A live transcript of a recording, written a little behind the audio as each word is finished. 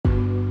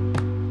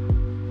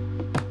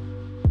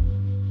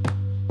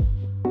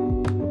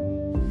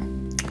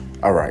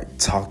All right,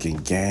 talking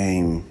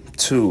game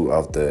two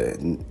of the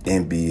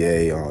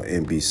NBA on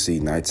NBC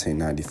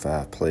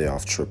 1995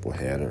 playoff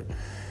tripleheader.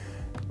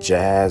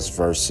 Jazz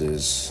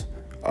versus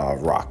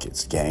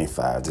Rockets, game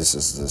five. This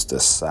is this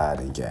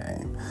deciding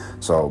game.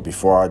 So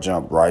before I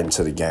jump right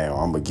into the game,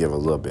 I'm going to give a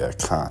little bit of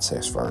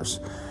context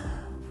first.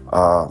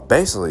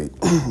 Basically,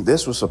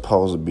 this was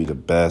supposed to be the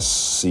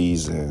best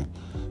season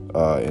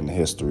in the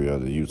history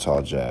of the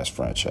Utah Jazz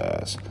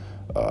franchise.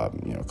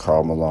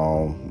 Karl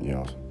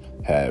Malone,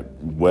 had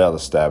well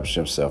established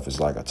himself as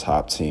like a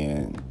top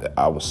 10,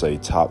 I would say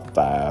top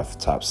 5,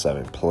 top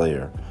 7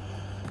 player.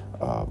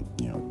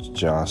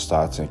 John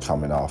Stockton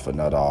coming off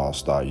another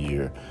All-Star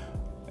year,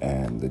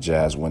 and the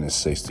Jazz winning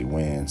 60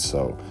 wins.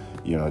 So,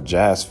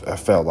 Jazz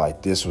felt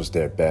like this was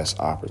their best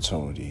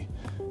opportunity,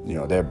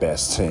 their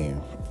best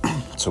team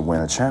to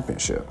win a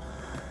championship.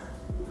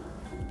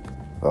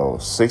 So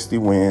 60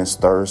 wins,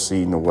 third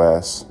seed in the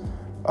West,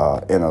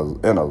 in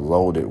a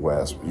loaded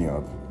West.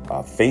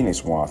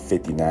 Phoenix won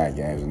 59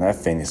 games, and that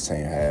Phoenix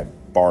team had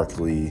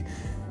Barkley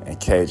and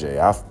KJ,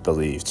 I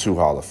believe, 2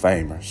 Hall of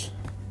Famers.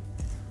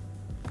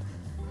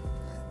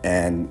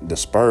 And the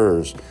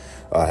Spurs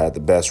had the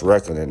best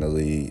record in the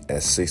league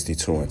at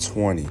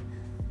 62-20,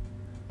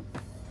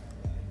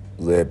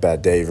 led by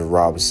David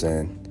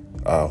Robinson,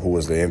 who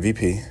was the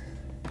MVP,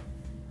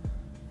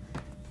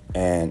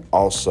 and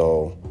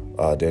also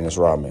Dennis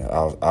Rodman,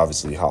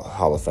 obviously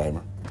Hall of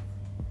Famer.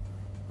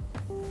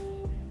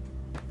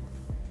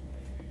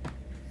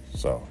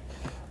 So,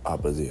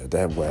 but yeah,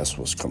 that West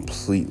was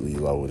completely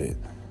loaded.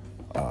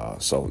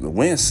 So to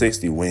win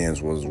 60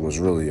 wins was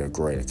really a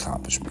great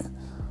accomplishment.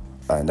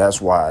 And that's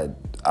why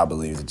I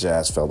believe the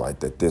Jazz felt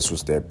like that this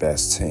was their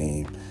best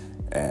team.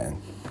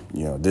 And,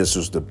 this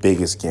was the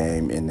biggest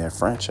game in their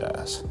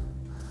franchise.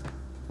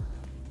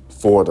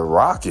 For the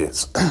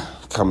Rockets,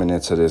 coming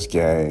into this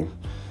game,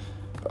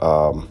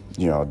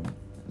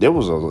 there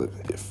was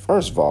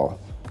first of all,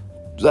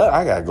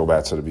 I got to go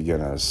back to the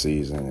beginning of the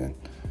season. And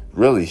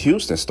really,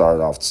 Houston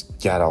got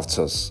off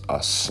to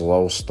a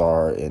slow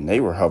start, and they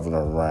were hovering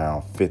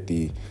around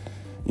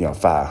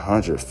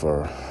 500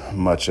 for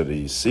much of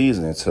the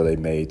season until they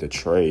made the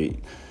trade.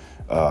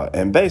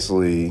 And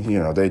basically,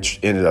 they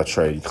ended up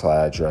trading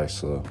Clyde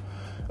Drexler,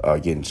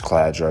 getting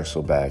Clyde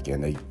Drexler back,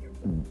 and they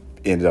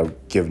ended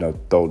up giving up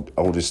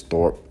Otis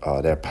Thorpe,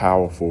 their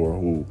power forward,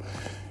 who,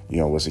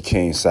 was a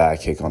king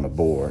sidekick on the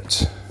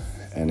boards,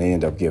 and they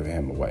ended up giving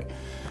him away.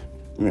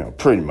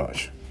 Pretty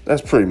much.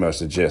 That's pretty much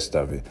the gist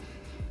of it.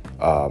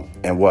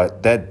 And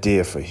what that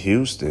did for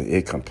Houston,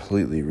 it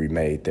completely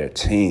remade their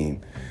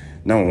team.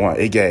 Number one,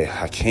 it gave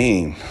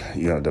Hakeem,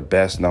 the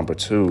best number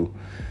 2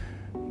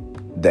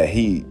 that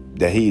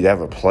he'd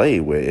ever played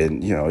with.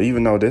 And,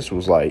 even though this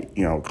was like,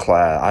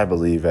 Clyde, I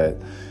believe at,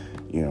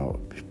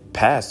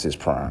 past his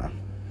prime,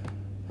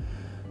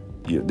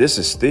 this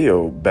is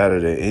still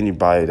better than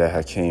anybody that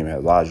Hakeem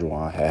had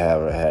Olajuwon had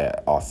ever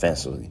had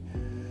offensively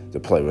to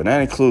play with. And that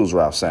includes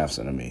Ralph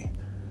Sampson to me.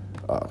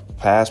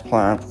 Past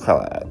prime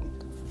Clyde.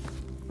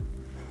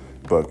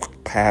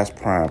 But past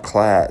prime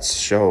Clyde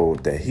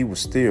showed that he was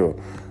still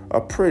a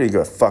pretty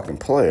good fucking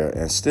player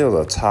and still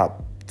a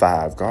top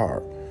 5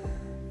 guard.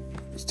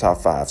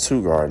 Top 5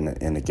 2 guard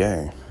in the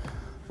game.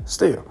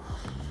 Still.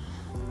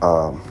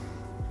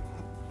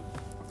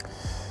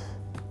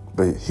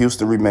 But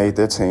Houston remade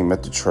their team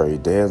at the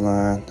trade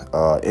deadline.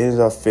 Ended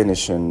up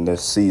finishing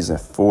this season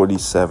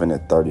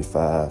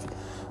 47-35.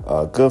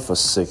 Good for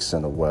 6th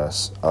in the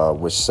West,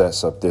 which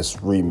sets up this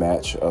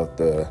rematch of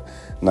the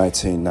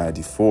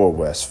 1994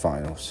 West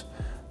Finals,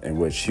 in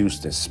which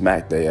Houston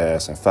smacked their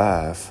ass in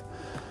 5.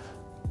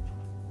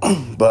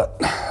 But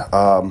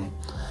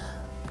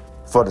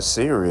for the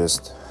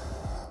series,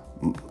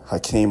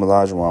 Hakeem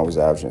Olajuwon was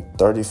averaging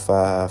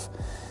 35,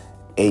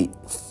 8,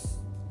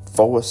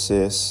 4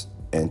 assists,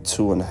 and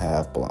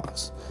 2.5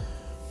 blocks.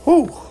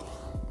 Whew,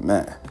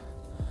 man.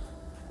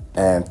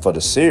 And for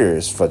the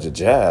series, for the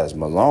Jazz,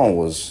 Malone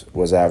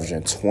was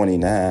averaging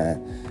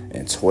 29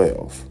 and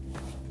 12.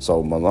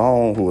 So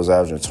Malone, who was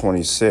averaging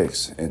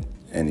 26 and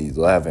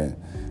 11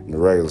 in the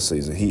regular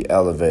season, he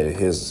elevated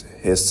his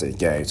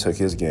game, took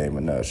his game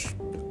a notch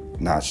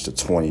to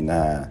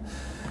 29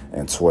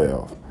 and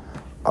 12.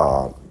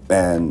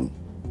 And,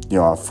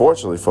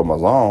 unfortunately for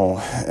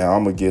Malone, and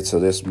I'm going to get to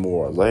this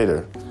more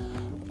later,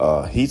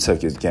 he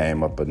took his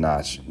game up a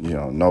notch.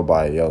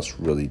 Nobody else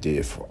really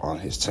did on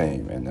his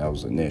team, and that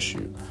was an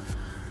issue.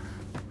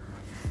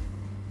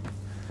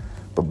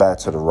 But back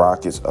to the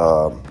Rockets,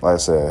 like I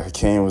said,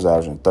 Hakeem was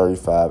averaging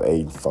 35,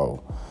 8, and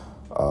 4.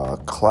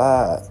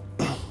 Clyde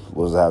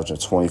was averaging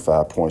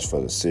 25 points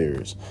for the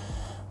series.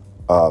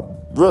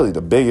 Really,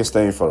 the biggest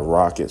thing for the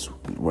Rockets,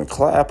 when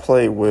Clyde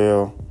played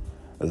well,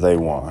 they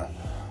won.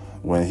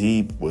 When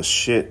he was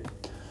shit,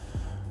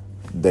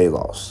 they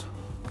lost.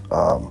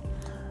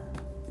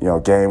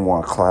 Game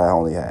 1, Clyde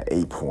only had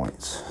 8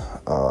 points.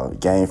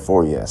 Game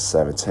 4, he had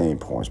 17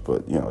 points,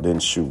 but, didn't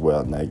shoot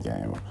well in that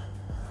game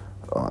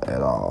at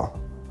all.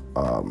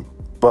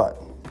 But,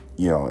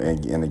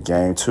 in the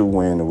Game 2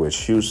 win, in which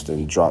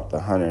Houston dropped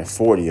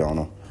 140 on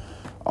them,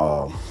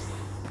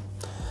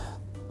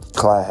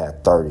 Clyde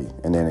had 30.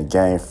 And then in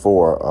game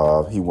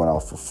 4, he went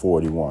off for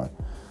 41.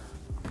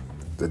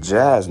 The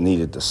Jazz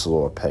needed the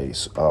slower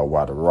pace,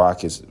 while the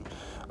Rockets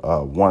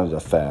wanted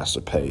a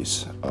faster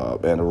pace.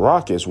 And the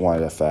Rockets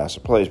wanted a faster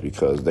pace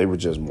because they were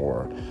just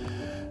more,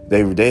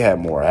 they had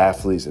more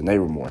athletes and they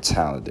were more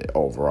talented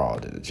overall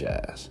than the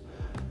Jazz.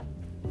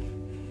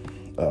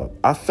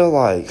 I feel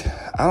like,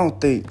 I don't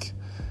think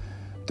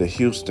the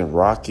Houston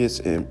Rockets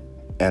and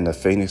the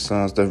Phoenix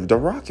Suns, the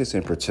Rockets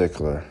in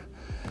particular,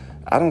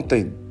 I don't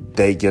think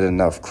they get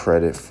enough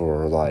credit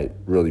for like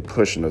really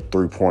pushing the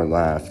 3-point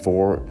line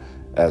forward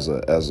as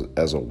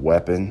a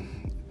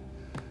weapon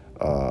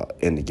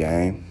in the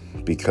game,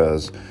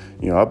 because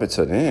up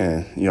until the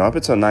end, up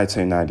until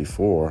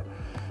 1994,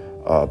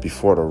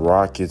 before the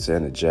Rockets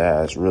and the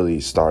Jazz really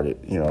started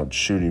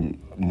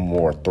shooting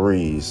more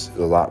threes,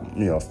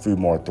 a few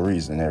more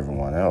threes than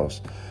everyone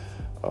else,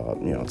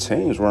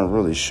 teams weren't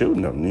really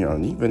shooting them.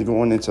 And even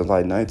going into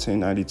like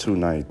 1992,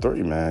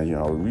 93,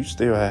 man, we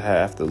still had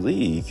half the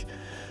league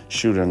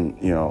shooting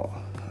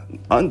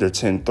under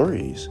 10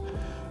 threes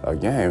a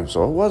game.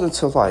 So it wasn't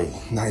until like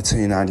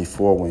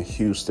 1994 when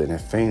Houston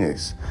and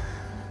Phoenix,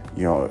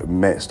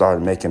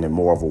 started making it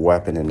more of a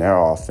weapon in their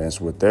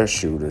offense with their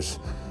shooters,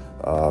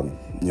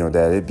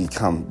 that it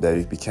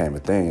became a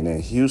thing. And then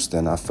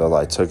Houston, I felt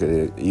like, took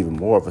it even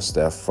more of a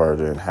step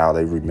further in how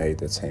they remade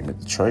their team at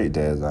the trade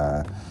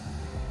deadline,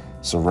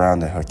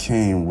 surrounding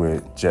Hakeem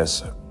with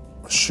just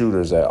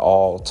shooters at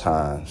all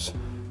times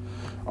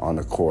on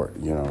the court.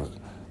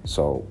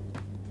 So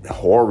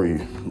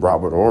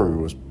Robert Horry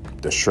was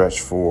the stretch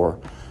 4.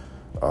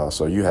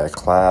 So you had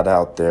Clyde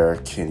out there,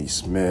 Kenny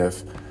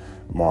Smith,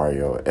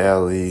 Mario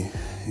Elie,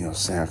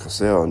 Sam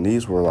Cassell, and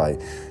these were like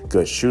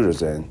good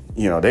shooters. And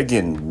they're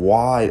getting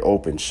wide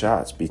open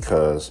shots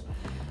because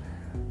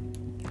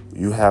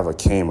you have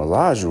Hakeem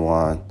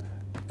Olajuwon.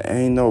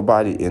 Ain't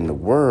nobody in the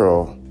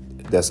world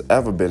that's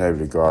ever been able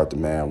to guard the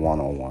man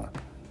one-on-one.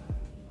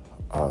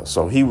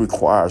 So he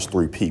requires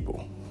 3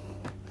 people,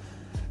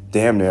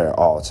 damn near at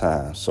all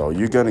times. So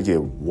you're gonna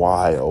get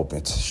wide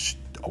open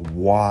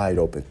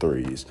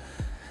threes,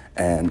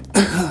 and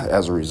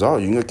as a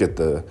result, you look at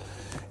the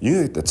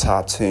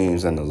top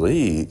teams in the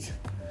league.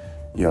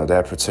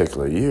 That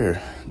particular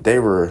year, they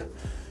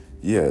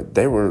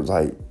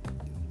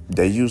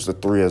used the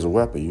 3 as a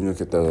weapon. You look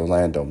at the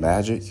Orlando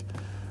Magic.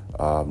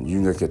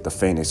 You look at the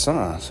Phoenix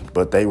Suns,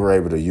 but they were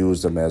able to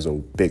use them as a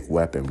big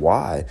weapon.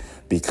 Why?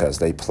 Because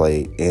they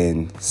play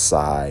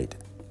inside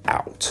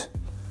out.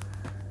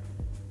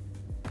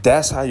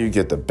 That's how you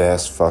get the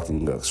best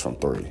fucking looks from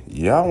 3.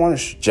 Y'all want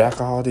to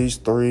jack all these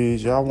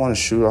threes. Y'all want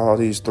to shoot all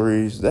these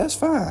threes. That's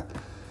fine.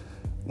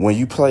 When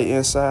you play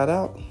inside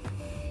out,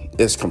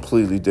 it's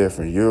completely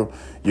different. You're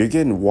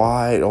getting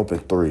wide open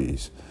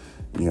threes.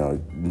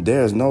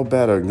 There's no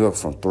better look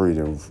from 3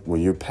 than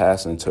when you're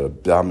passing to a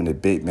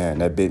dominant big man.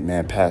 That big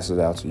man passes it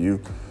out to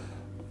you.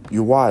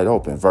 You're wide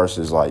open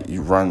versus like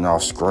you running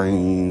off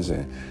screens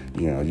and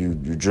you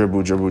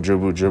dribble,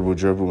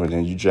 and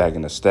then you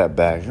jacking a step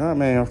back.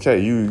 Okay,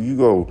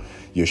 you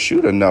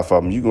shoot enough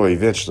of them, you go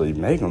eventually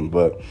make them.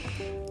 But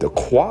the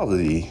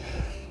quality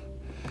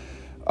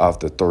of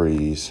the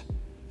threes,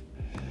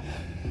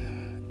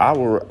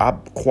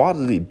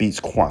 quality beats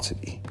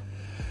quantity.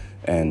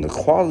 And the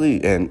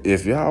quality, and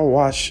if y'all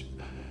watch,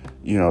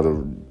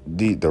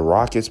 the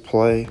Rockets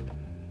play,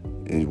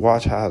 and you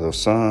watch how the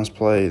Suns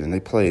played, and they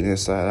played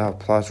inside out,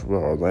 plus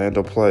where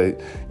Orlando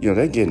played,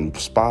 they're getting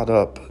spot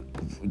up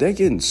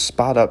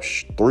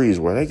threes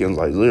where they can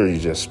like literally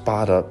just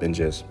spot up and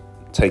just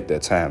take their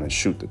time and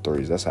shoot the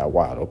threes. That's how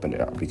wide open they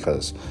are,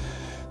 because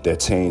their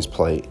teams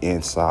play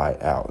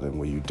inside out, and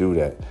when you do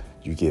that,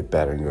 you get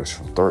better looks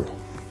from 3.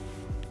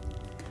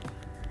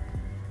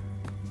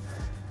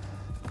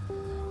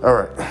 All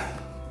right,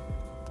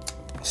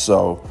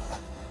 so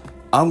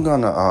I'm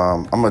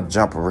gonna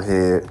jump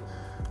ahead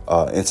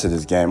into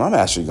this game. I'm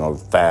actually gonna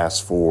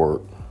fast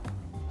forward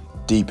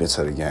deep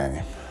into the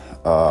game.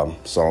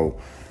 So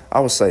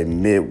I would say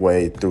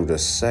midway through the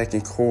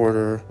second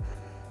quarter,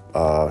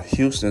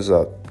 Houston's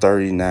up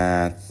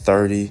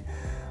 39-30.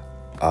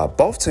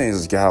 Both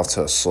teams got off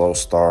to a slow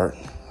start,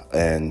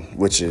 and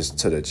which is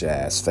to the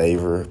Jazz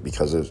favor,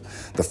 because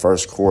the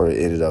first quarter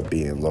ended up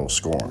being low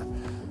scoring.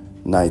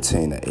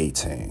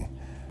 19-18.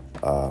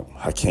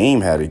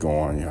 Hakeem had it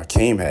going.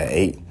 Hakeem had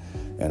 8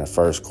 in the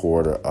first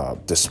quarter,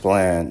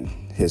 displaying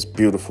his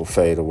beautiful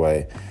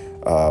fadeaway.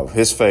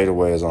 His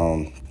fadeaway is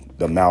on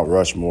the Mount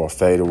Rushmore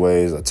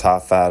fadeaways, the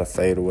top 5 of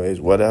fadeaways,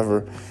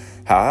 whatever.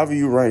 However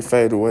you rank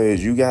fadeaways,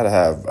 you got to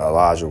have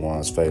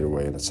Olajuwon's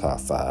fadeaway in the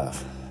top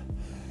 5.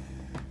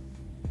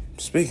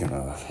 Speaking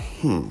of,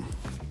 let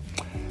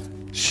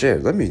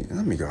me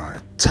go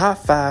ahead. Top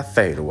 5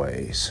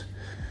 fadeaways.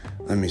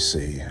 Let me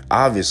see.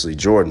 Obviously,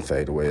 Jordan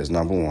fadeaway is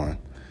number 1.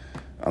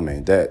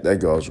 That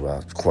goes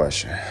without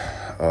question.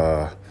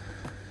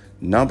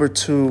 Number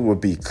 2 would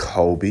be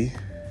Kobe.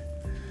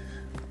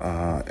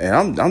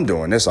 And I'm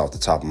doing this off the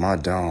top of my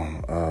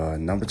dome.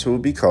 Number 2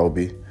 would be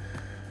Kobe.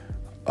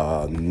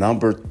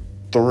 Number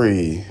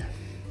three.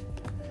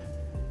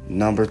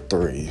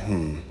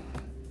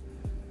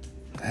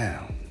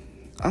 Damn.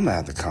 I'm going to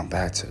have to come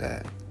back to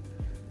that.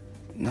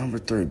 Number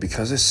 3,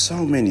 because there's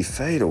so many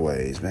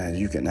fadeaways, man,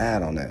 you can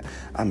add on that.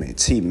 I mean,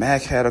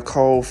 T-Mac had a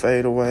cold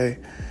fadeaway.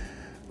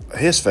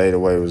 His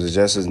fadeaway was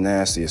just as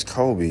nasty as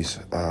Kobe's.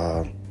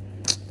 Let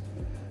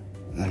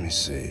me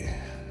see.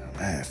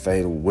 Man,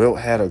 Wilt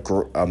had a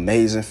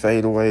amazing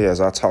fadeaway,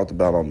 as I talked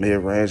about on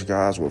mid-range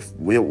guys.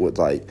 Wilt would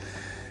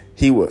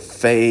he would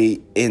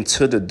fade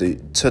into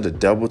the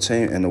double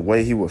team, and the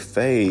way he would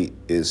fade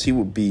is he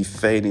would be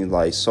fading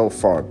like so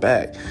far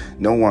back,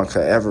 no one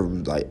could ever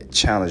like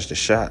challenge the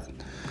shot.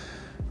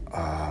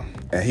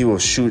 And he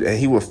would shoot, and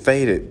he would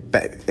fade it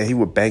back, and he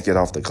would bank it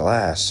off the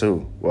glass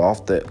too, well,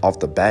 off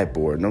the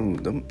backboard.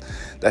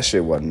 That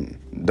shit wasn't.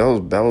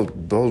 Those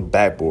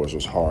backboards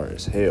was hard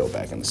as hell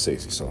back in the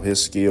 '60s. So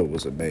his skill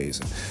was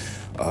amazing.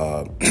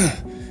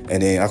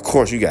 And then of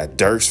course you got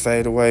Dirk's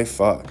fadeaway.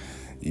 Fuck,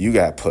 you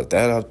got to put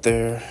that up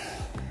there.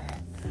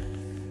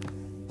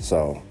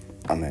 So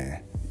I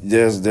mean,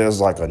 there's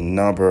like a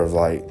number of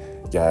like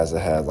guys that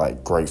had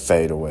like great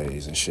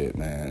fadeaways and shit,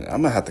 man.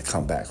 I'm gonna have to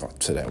come back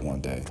to that one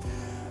day.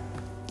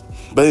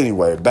 But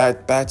anyway,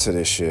 back to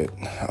this shit.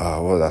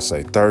 What did I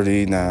say?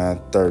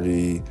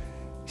 39-30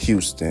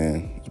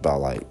 Houston.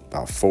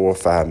 About 4 or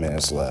 5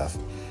 minutes left.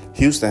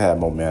 Houston had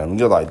momentum.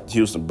 You're like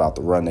Houston about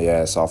to run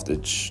their ass out the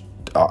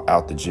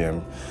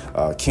gym.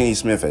 Kenny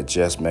Smith had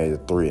just made a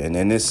 3, and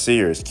in this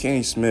series,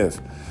 Kenny Smith,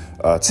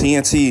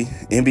 TNT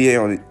NBA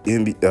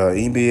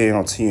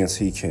on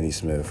TNT, Kenny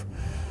Smith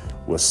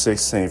was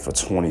 16 for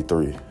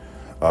 23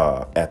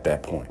 at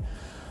that point,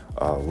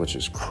 which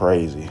is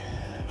crazy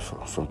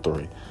from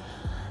 3.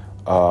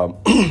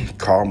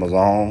 Karl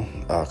Malone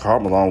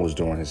was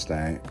doing his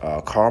thing.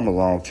 Karl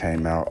Malone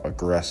came out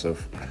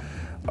aggressive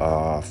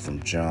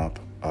from jump,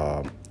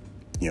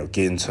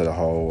 getting to the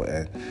hole.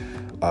 And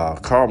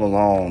Karl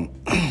Malone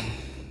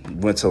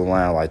went to the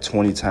line like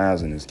 20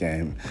 times in this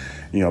game.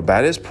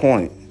 By this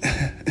point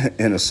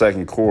in the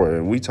second quarter,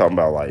 and we talking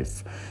about like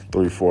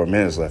 3-4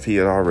 minutes left, he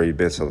had already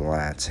been to the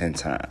line 10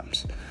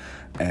 times.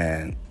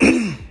 And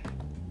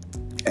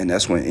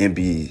that's when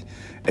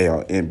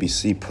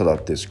NBC put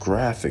up this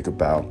graphic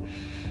about,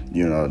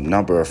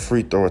 number of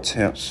free throw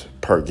attempts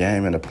per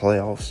game in the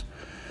playoffs.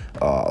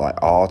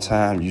 Like all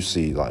time, you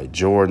see like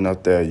Jordan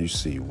up there, you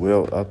see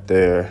Wilt up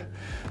there,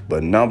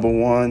 but number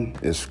 1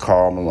 is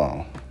Karl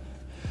Malone.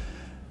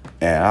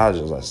 And I was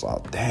just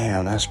like,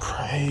 damn, that's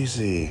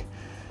crazy,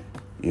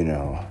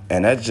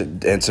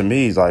 And to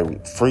me,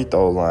 like free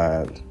throw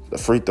line, the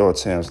free throw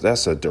attempts,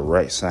 that's a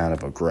direct sign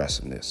of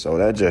aggressiveness. So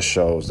that just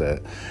shows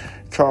that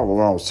Karl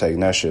Malone was taking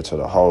that shit to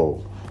the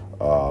hole.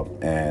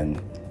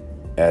 And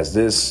as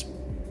this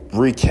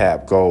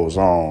recap goes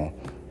on,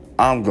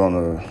 I'm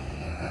gonna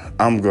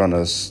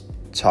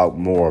talk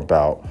more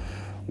about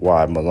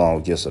why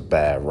Malone gets a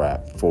bad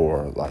rap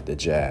for like the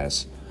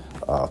Jazz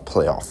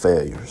playoff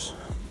failures.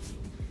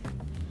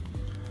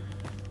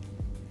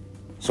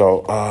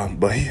 So,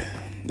 but he,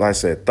 like I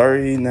said,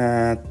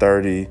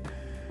 39-30,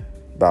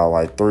 about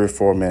like 3 or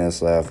 4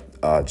 minutes left.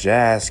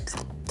 Jazz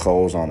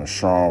closed on a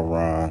strong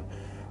run.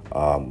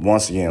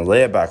 Once again,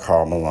 led by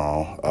Karl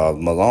Malone.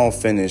 Malone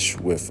finished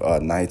with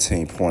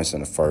 19 points in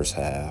the first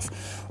half.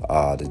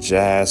 The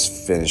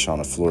Jazz finished on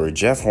a flurry.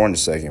 Jeff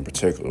Hornacek in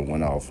particular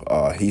went off.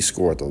 He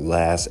scored the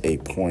last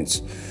 8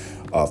 points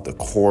of the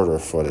quarter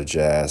for the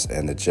Jazz,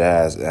 and the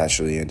Jazz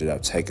actually ended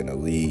up taking the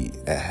lead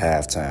at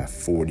halftime,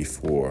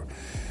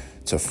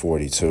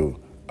 44-42.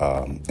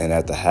 And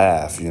at the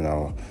half,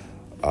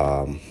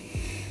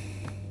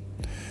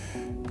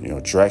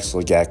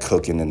 Drexler got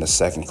cooking in the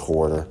second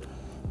quarter.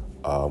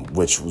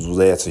 Which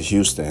led to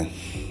Houston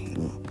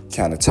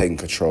kind of taking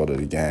control of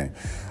the game.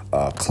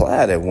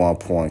 Clyde at one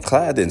point,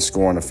 Clyde didn't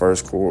score in the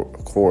first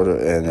quarter,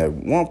 and at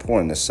one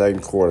point in the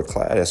second quarter,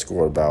 Clyde had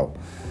scored about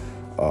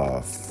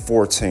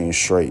 14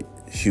 straight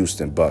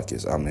Houston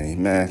buckets. I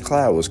mean, man,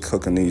 Clyde was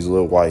cooking these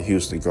little white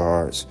Houston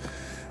guards.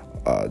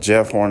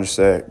 Jeff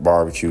Hornacek,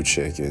 barbecue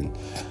chicken.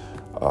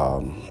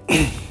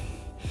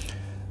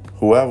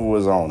 Whoever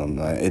was on him,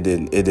 man, it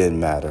didn't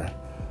matter.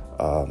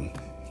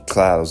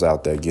 Clyde was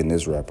out there getting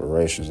his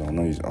reparations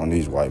on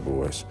these white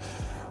boys.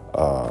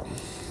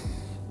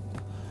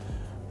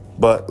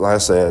 But like I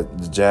said,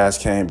 the Jazz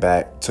came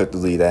back, took the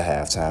lead at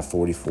halftime,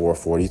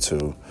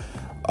 44-42.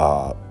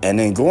 And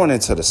then going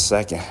into the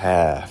second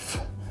half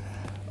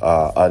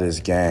of this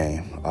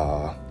game,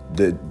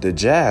 the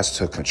Jazz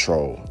took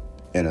control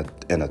in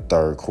a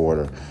third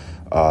quarter.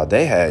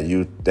 They had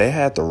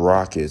the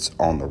Rockets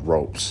on the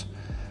ropes.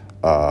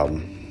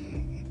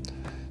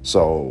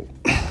 So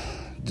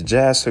the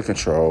Jazz took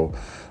control.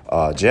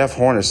 Jeff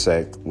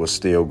Hornacek was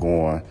still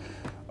going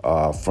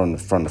from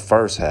the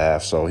first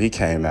half, so he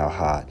came out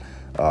hot.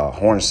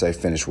 Hornacek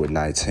finished with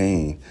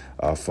 19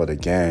 for the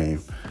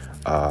game,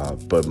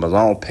 but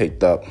Malone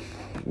picked up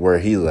where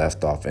he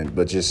left off,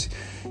 but just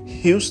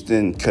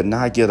Houston could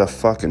not get a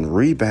fucking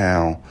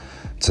rebound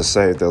to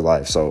save their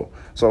life. So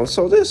here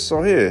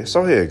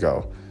you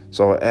go.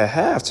 So at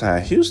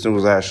halftime, Houston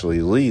was actually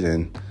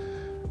leading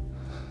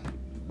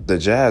the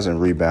Jazz in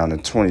rebounding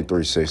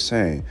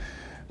 23-16,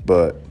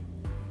 but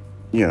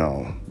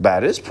by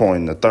this point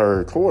in the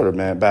third quarter,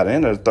 man, by the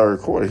end of the third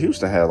quarter,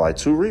 Houston had like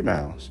 2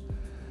 rebounds.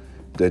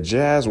 The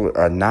Jazz were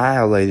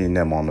annihilating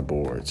them on the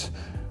boards,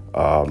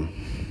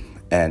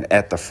 and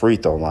at the free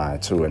throw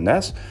line too. And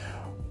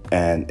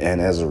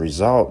as a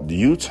result,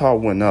 Utah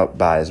went up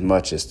by as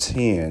much as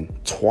 10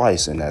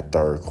 twice in that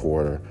third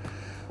quarter,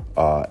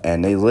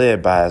 and they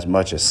led by as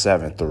much as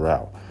 7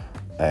 throughout.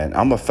 And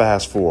I'm gonna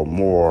fast forward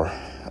more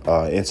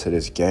into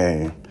this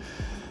game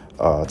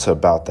to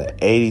about the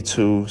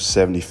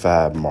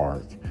 82-75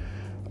 mark.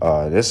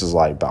 This is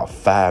like about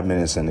 5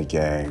 minutes in the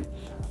game.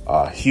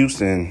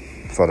 Houston,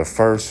 the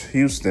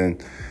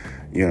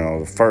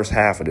first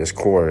half of this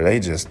quarter,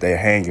 they're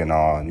hanging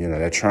on.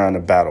 They're trying to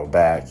battle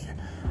back,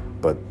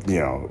 but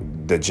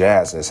the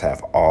Jazz just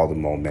have all the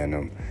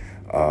momentum.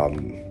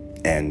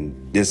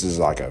 And this is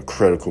like a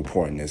critical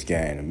point in this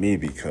game to me,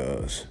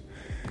 because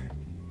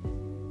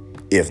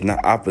if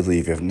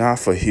not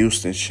for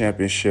Houston's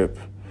championship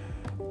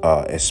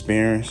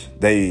experience,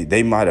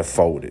 they might have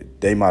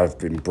folded. They might have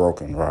been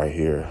broken right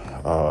here.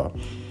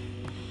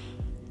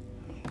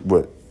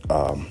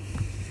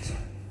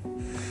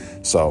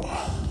 So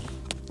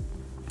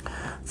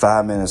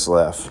 5 minutes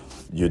left.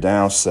 You're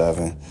down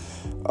 7.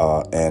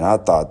 And I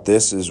thought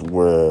this is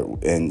where,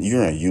 and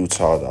you're in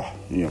Utah,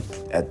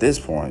 at this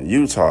point,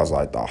 Utah is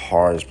like the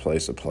hardest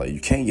place to play. You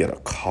can't get a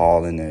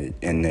call in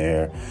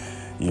there.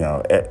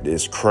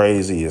 It's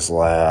crazy. It's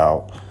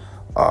loud.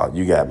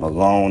 You got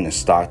Malone and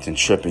Stockton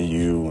tripping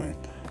you, and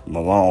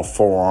Malone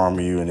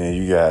forearming you, and then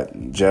you got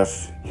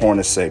Jeff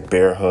Hornacek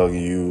bear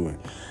hugging you. And,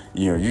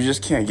 you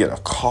just can't get a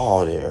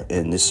call there,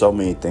 and there's so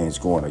many things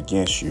going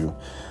against you.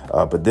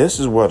 But this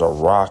is where the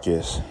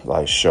Rockets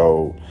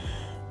showed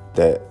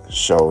their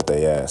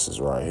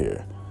asses right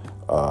here.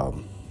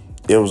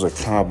 It was a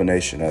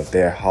combination of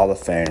their Hall of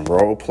Fame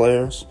role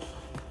players,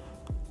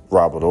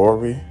 Robert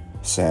Horry,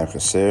 Sam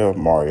Cassell,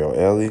 Mario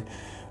Elie.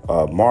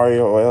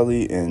 Mario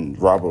Elie and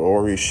Robert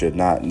Horry should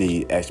not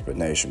need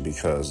explanation,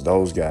 because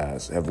those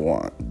guys have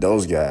won.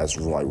 Those guys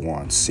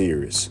won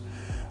series.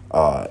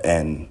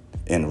 And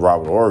in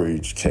Robert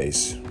Horry's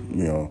case,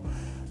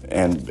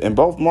 and in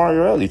both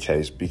Mario Elie's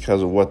case,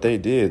 because of what they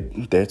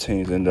did, their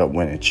teams ended up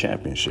winning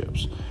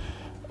championships.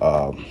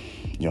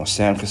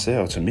 Sam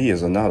Cassell, to me,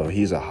 is another.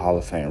 He's a Hall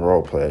of Fame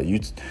role player.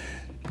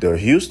 The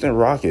Houston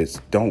Rockets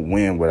don't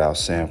win without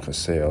Sam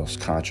Cassell's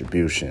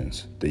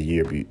contributions the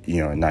year, in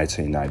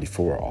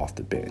 1994 off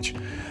the bench.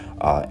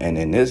 And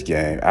in this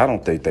game, I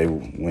don't think they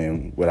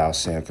win without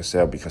Sam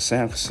Cassell, because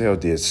Sam Cassell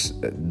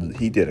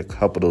did a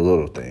couple of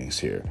little things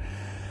here.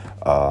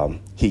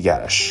 He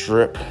got a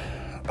strip.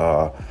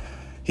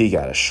 He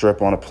got a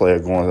strip on a player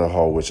going to the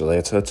hole, which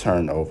led to a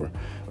turnover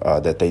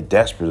that they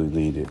desperately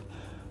needed.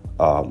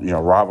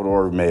 Robert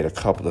Horry made a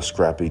couple of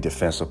scrappy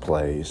defensive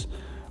plays.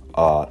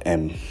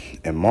 And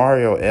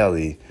Mario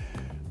Elie,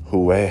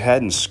 who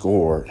hadn't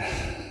scored,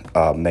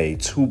 made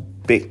 2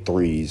 big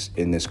threes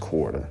in this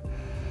quarter.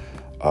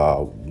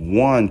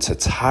 One to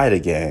tie the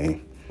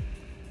game,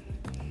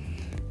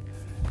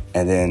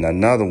 and then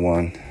another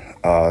one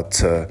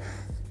that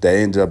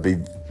ended up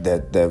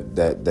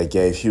that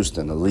gave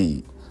Houston the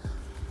lead.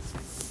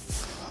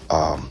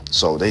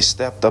 So they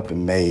stepped up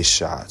and made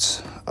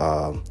shots.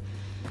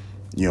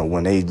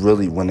 When they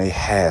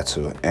had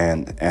to.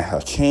 And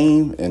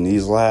Hakeem, in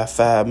these last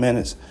 5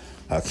 minutes,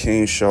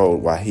 Hakeem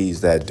showed why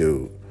he's that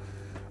dude.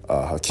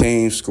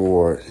 Hakeem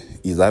scored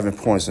 11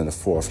 points in the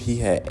fourth. He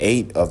had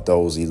 8 of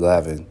those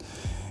 11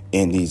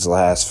 in these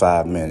last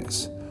 5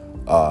 minutes,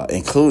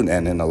 including,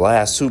 and in the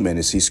last 2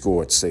 minutes, he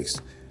scored six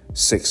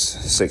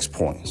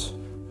points.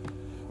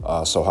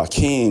 So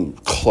Hakeem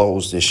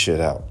closed this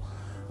shit out.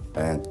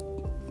 And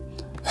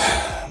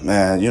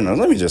man,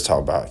 let me just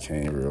talk about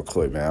Hakeem real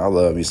quick, man. I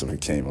love me some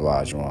Hakeem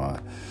Olajuwon.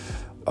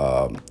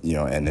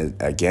 And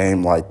a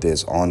game like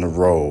this on the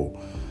road,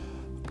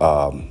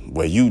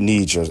 where you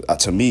need your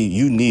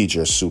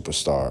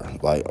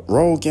superstar. Like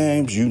road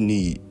games, you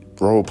need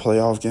road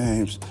playoff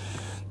games.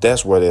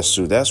 That's where your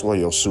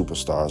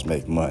superstars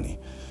make money.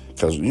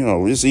 Because,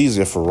 it's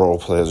easier for role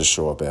players to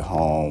show up at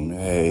home.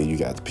 Hey, you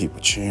got the people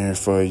cheering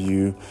for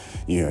you.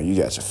 You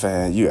got your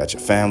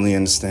family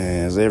in the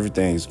stands.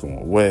 Everything's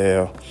going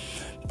well.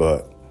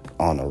 But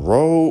on the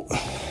road,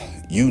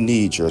 you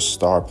need your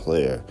star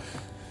player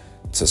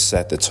to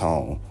set the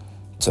tone,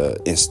 to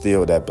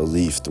instill that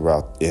belief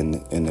throughout in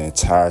the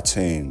entire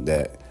team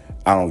that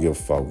I don't give a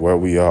fuck where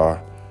we are,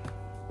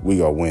 we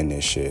gonna win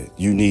this shit.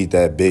 You need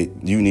that big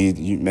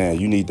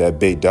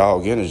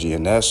dog energy,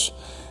 and that's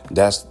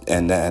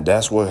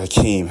what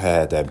Hakeem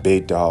had, that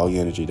big dog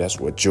energy. That's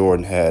what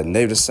Jordan had, and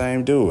they the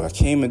same dude.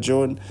 Hakeem and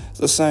Jordan,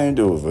 the same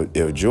dude.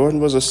 If Jordan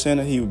was a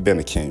center, he would been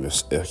Hakeem.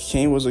 If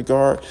Hakeem was a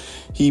guard,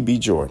 he'd be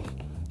Jordan.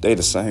 They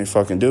the same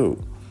fucking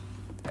dude,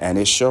 and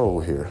it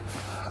showed here.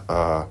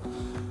 And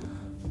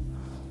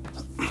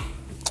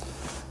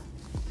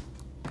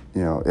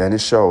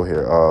it showed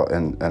here.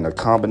 And a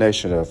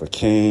combination of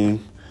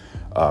Hakeem,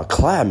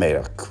 Clyde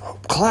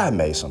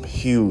made some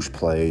huge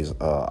plays.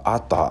 I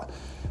thought.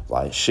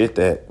 like shit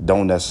that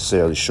don't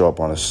necessarily show up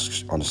on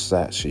the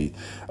stat sheet.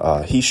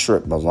 He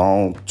stripped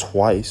Malone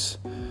twice,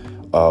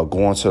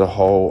 going to the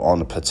hole on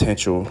the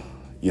potential,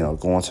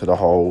 going to the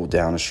hole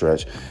down the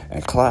stretch.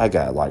 And Clyde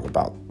got like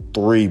about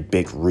 3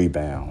 big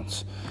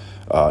rebounds.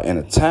 In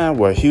a time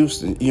where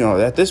Houston,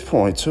 at this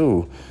point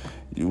too,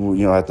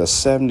 at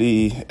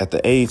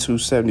the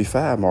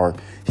 82-75 mark,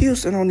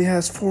 Houston only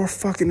has 4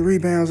 fucking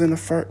rebounds in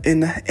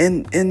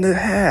the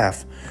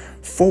half.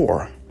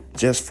 4.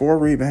 Just 4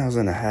 rebounds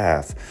in a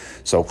half.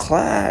 So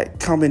Clyde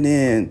coming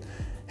in,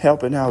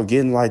 helping out,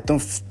 getting like them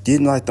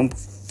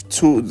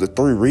 2 to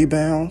 3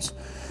 rebounds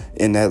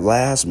in that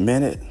last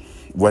minute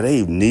where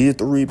they needed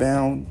the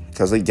rebound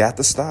because they got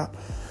the stop.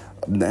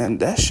 And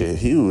that shit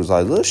huge.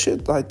 Like, little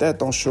shit like that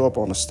don't show up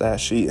on the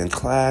stat sheet. And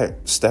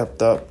Clyde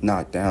stepped up,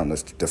 knocked down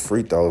the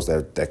free throws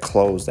that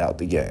closed out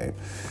the game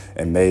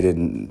and made it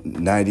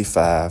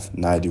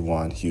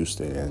 95-91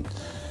 Houston.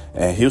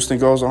 And Houston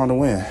goes on to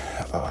win.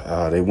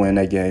 They win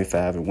that game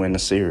 5 and win the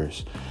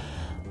series.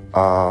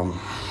 For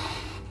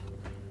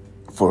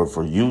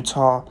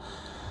Utah,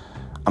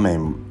 I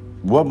mean,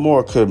 what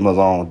more could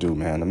Malone do,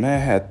 man? The man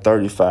had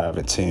 35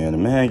 and 10. The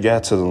man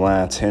got to the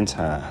line 10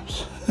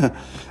 times.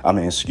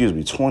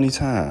 20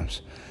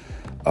 times.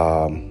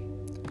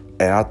 And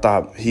I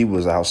thought he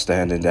was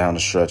outstanding down the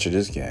stretch of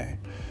this game.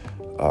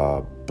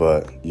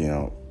 But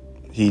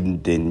he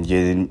didn't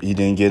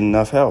get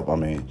enough help. I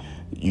mean,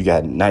 you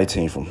got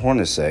 19 from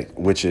Hornacek,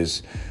 which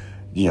is,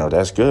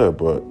 that's good.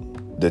 But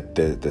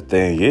the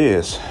thing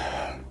is,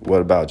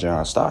 what about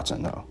John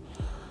Stockton, though?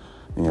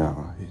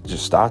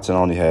 Just Stockton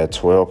only had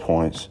 12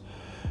 points.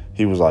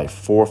 He was like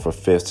 4 for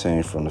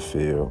 15 from the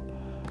field.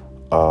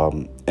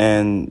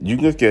 And you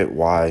look at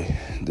why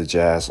the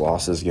Jazz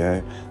lost this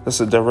game. That's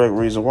a direct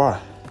reason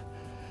why.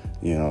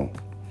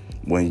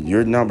 When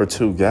your number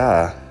 2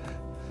 guy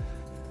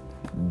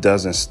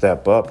doesn't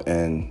step up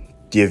and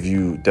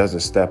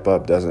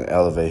doesn't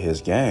elevate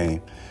his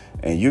game,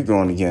 and you're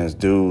going against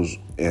dudes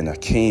in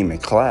Hakeem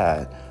and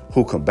Clyde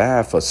who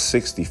combined for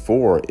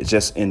 64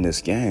 just in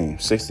this game,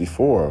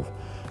 64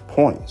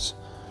 points.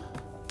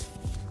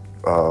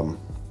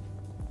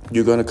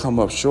 You're going to come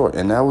up short,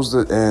 and that's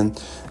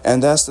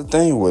the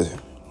thing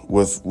with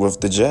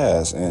the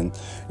Jazz. And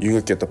you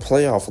look at the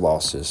playoff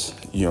losses.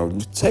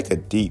 Take a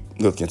deep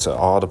look into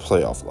all the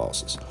playoff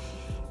losses.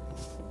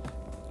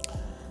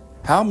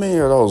 How many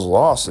of those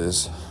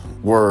losses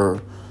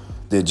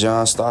did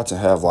John Stockton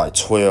have like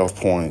 12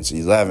 points,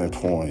 11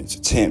 points,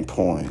 10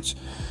 points?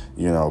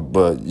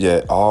 But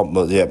yet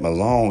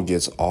Malone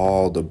gets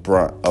all the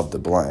brunt of the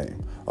blame.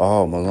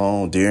 Oh,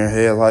 Malone, deer in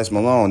headlights,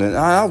 Malone. And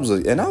I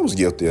was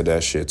guilty of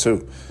that shit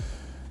too.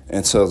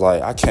 Until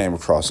I came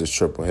across this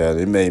triple header.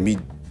 It made me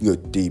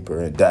look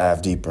deeper and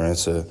dive deeper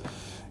into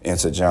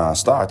John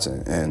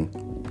Stockton and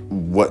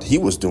what he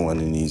was doing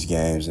in these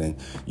games. And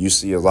you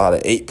see a lot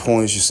of 8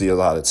 points, you see a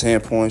lot of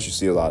 10 points, you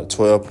see a lot of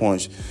 12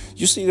 points,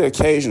 you see the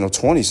occasional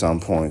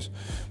 20-some points.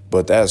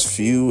 But that's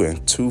few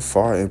and too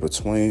far in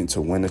between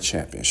to win a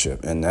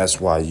championship. And that's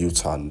why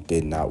Utah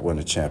did not win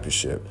a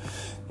championship.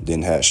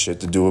 Didn't have shit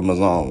to do with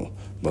Malone.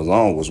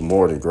 Malone was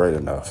more than great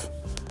enough.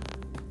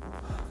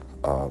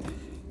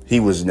 He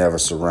was never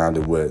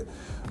surrounded with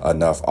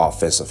enough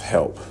offensive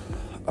help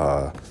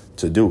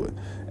to do it.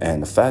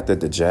 And the fact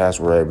that the Jazz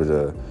were able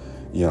to,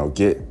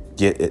 get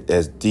it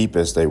as deep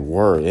as they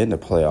were in the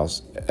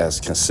playoffs, as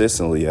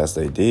consistently as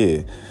they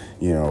did,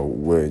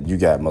 where you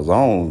got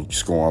Malone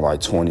scoring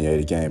like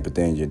 28 a game, but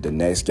then the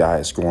next guy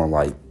is scoring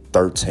like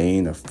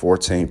 13 or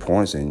 14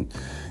 points, and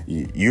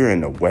you're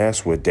in the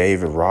West with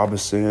David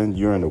Robinson,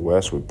 you're in the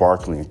West with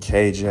Barkley and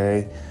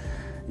KJ,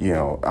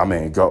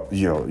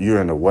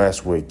 you're in the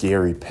West with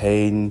Gary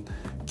Payton,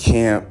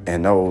 Kemp,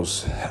 and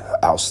those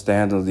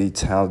outstandingly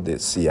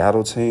talented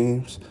Seattle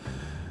teams.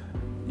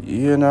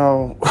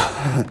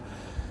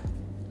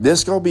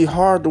 This gonna be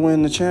hard to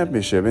win the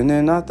championship. And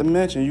then not to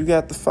mention, you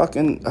got the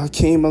fucking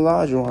Hakeem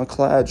Olajuwon,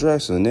 Clyde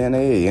Drexler, and then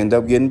they end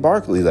up getting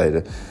Barkley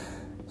later.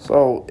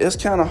 So it's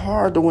kind of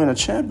hard to win a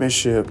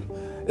championship.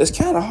 It's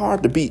kind of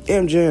hard to beat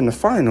MJ in the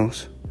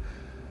finals.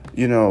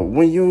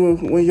 When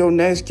your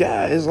next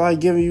guy is like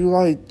giving you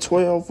like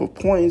 12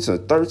 points or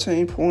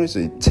 13 points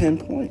or 10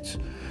 points.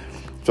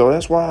 So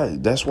that's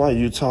why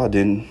Utah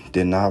did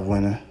not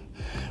win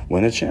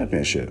a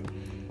championship.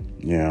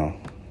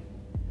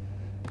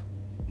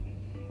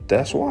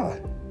 That's why.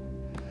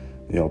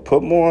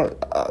 Put more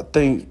of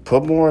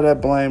that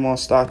blame on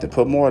Stockton.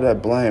 Put more of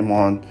that blame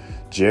on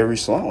Jerry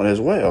Sloan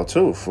as well,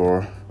 too,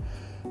 for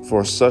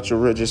such a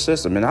rigid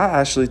system. And I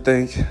actually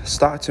think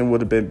Stockton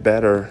would have been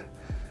better.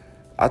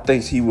 I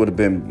think he would have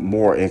been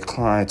more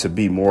inclined to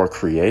be more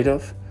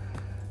creative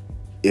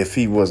if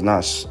he was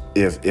not,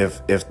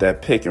 if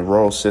that pick and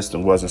roll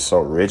system wasn't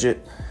so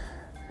rigid.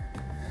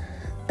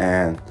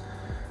 And,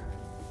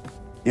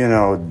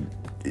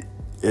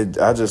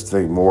 I just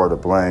think more of the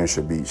blame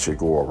should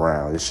go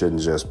around. It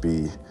shouldn't just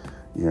be,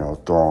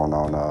 thrown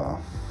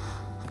on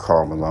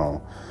Karl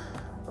Malone.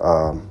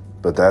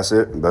 But that's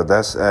it. But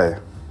that's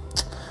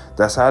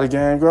how the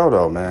game go,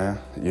 though, man.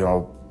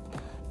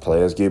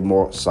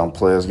 Some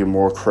players get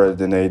more credit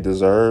than they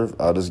deserve.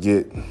 Others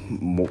get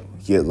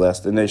less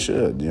than they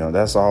should.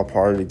 That's all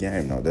part of the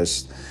game.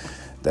 That's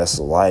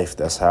life.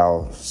 That's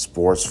how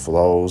sports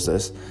flows.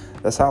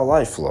 That's how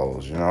life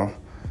flows.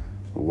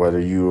 Whether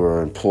you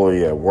are an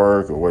employee at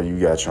work or whether you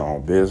got your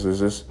own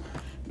business, it's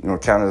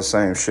kind of the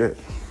same shit.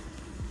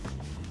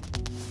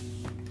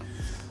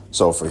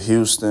 So for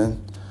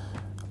Houston,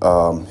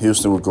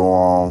 Houston would go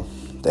on.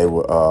 They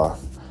would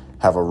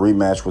have a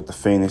rematch with the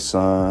Phoenix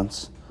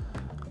Suns,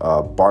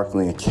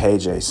 Barkley and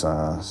KJ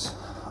Suns.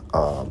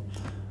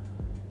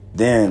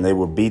 Then they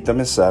would beat them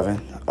in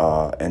 7,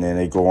 and then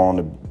they go on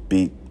to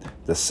beat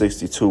the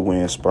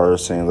 62-win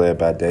Spurs team led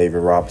by David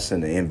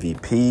Robinson, the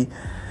MVP.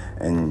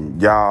 And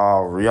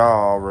y'all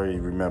already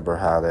remember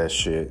how that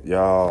shit.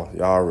 Y'all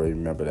already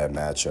remember that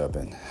matchup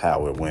and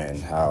how it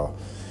went. How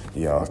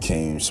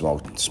Hakeem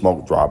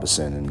smoked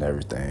Robinson and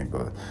everything.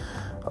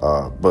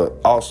 But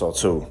also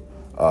too,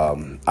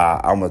 I'm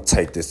gonna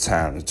take this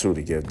time too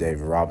to give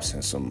David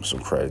Robinson some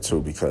credit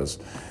too, because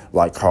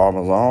like Karl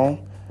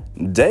Malone,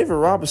 David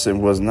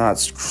Robinson was not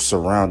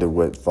surrounded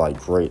with like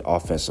great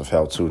offensive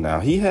help too. Now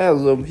he had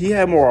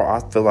more. I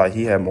feel like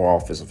he had more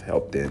offensive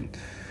help than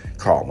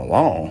Karl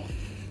Malone.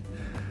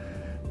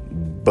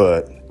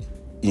 But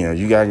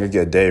you gotta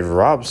get David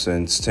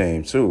Robinson's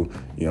team too.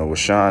 Was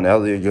Sean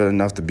Elliott good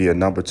enough to be a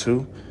number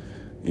 2?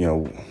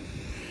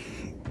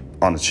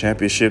 On the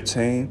championship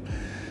team.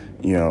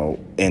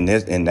 In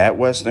that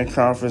Western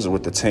Conference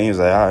with the teams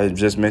that I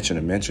just mentioned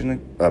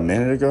a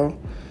minute ago.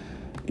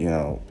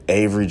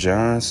 Avery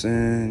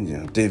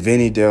Johnson,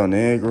 Vinny Del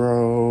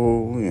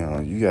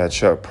Negro, you got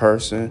Chuck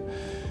Person.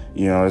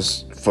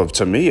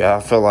 To me, I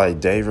feel like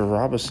David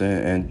Robinson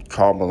and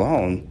Karl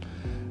Malone,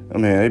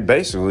 they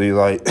basically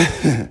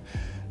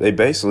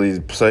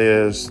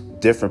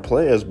different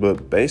players,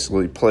 but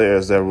basically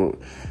players that were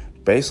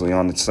basically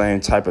on the same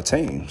type of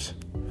teams.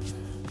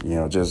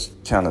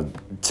 Just kind of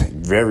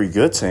very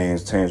good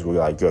teams with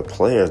like good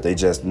players. They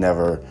just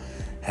never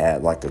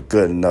had like a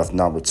good enough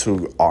number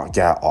 2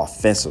 guy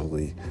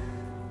offensively,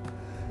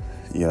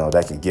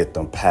 that can get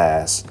them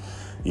past,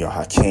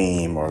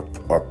 Hakeem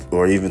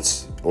or even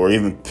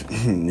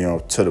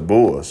to the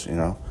Bulls,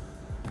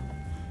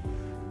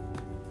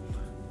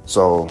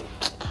 So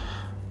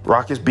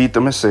Rockets beat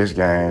them in 6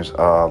 games,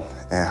 and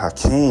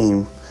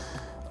Hakeem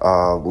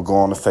will go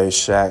on to face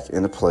Shaq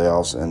in the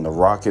playoffs, and the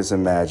Rockets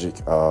and Magic.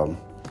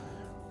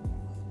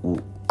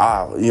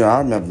 I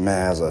remember,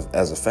 man,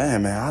 as a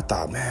fan, man, I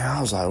thought, man,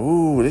 I was like,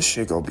 ooh, this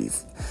shit go at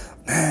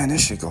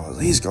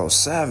least go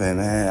 7,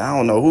 man. I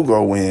don't know who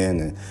go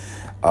win, and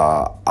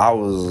I'm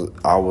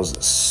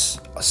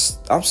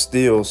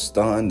still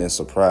stunned and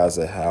surprised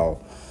at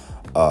how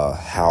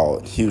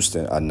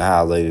Houston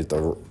annihilated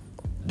the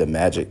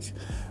Magic.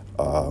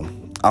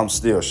 I'm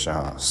still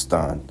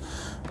stunned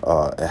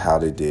at how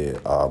they did,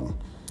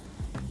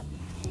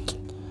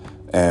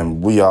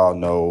 and we all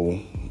know,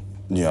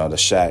 the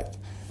Shaq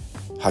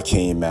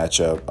Hakeem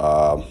matchup.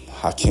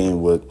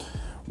 Hakeem would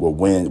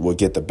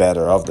get the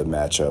better of the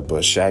matchup,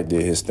 but Shaq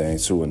did his thing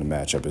too in the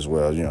matchup as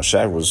well.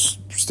 Shaq was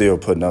still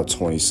putting up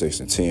 26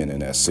 and 10 in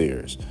that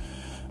series,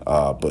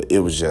 but it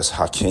was just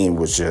Hakeem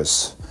was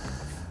just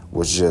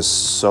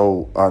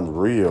so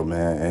unreal,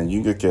 man. And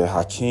you could get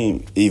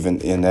Hakeem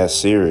even in that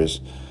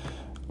series.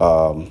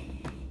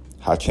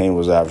 Hakeem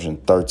was averaging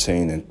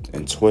 13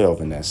 and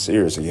 12 in that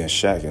series against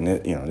Shaq, and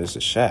this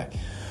is Shaq.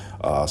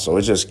 So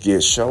it just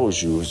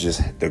shows you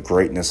just the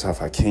greatness of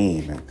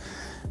Hakeem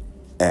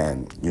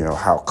and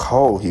how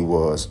cold he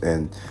was.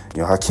 And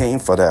Hakeem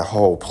for that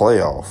whole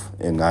playoff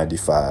in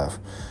 '95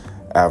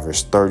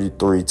 averaged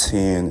 33,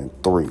 10, and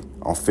 3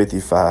 on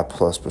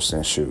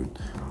 55+% shooting.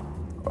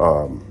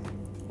 I'm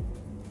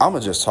gonna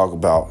just talk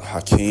about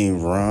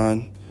Hakeem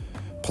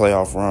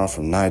playoff run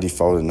from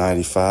 '94 to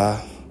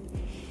 '95.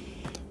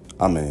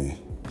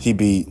 He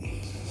beat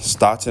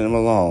Stockton and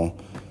Malone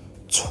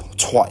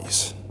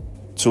twice.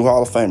 2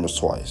 Hall of Famers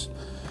twice.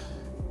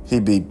 He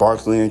beat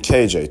Barkley and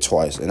KJ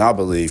twice, and I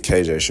believe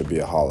KJ should be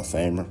a Hall of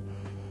Famer.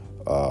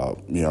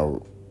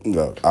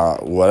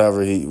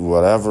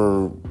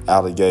 Whatever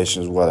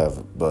allegations,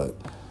 whatever. But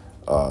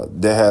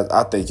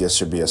I think it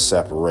should be a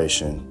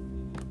separation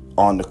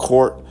on the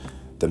court.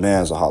 The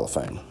man's a Hall of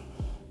Famer.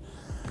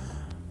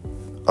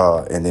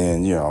 And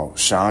then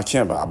Sean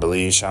Kemp. I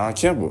believe Sean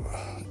Kemp.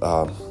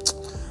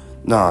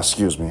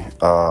 Excuse me.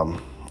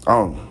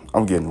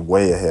 I'm getting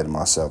way ahead of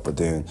myself, but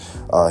then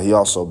he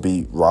also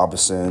beat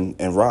Robinson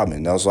and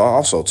Rodman. Those are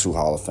also 2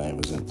 Hall of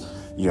Famers, and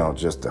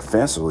just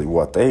defensively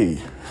what they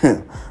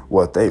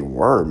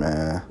were,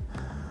 man.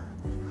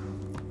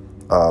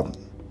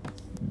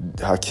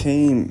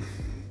 Hakeem,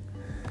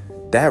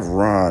 that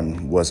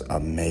run was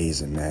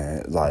amazing,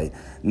 man. Like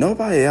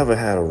nobody ever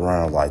had a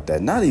run like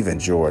that. Not even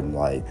Jordan,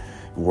 like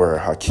where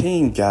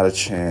Hakeem got a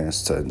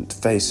chance to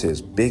face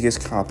his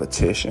biggest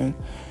competition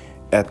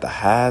at the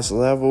highest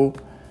level.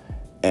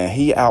 And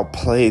he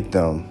outplayed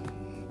them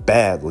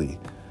badly.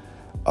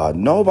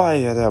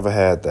 Nobody had ever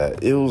had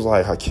that. It was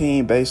like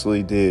Hakeem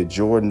basically did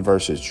Jordan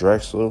versus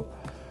Drexler,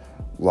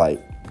 like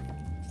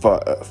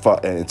for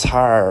an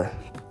entire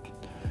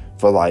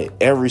for like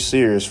every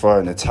series for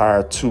an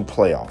entire 2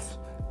 playoffs.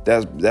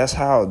 That's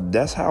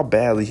how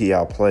badly he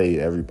outplayed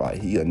everybody.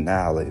 He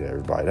annihilated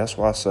everybody. That's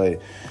why I say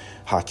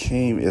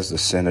Hakeem is the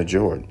center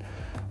Jordan.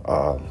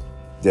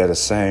 They're the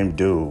same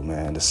dude,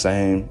 man.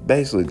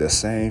 Basically the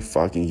same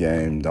fucking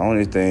game. The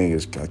only thing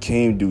is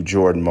Hakeem do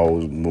Jordan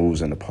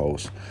moves in the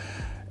post,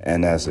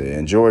 and that's it.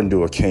 And Jordan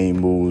do Hakeem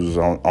moves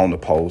on the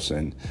post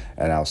and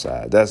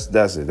outside. That's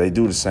it. They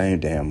do the same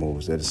damn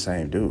moves. They're the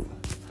same dude.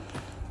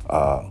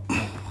 And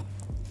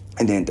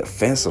then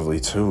defensively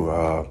too,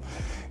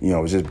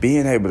 just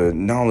being able to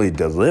not only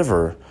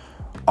deliver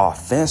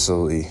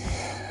offensively,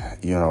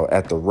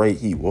 at the rate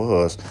he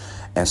was,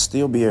 and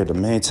still be able to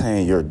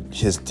maintain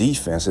his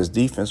defense. His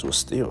defense was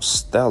still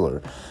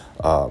stellar.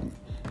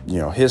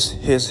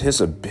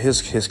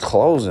 His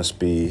closing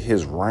speed,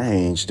 his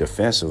range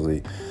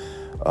defensively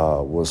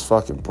was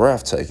fucking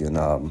breathtaking.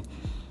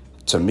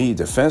 To me,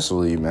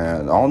 defensively,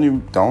 man,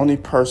 the only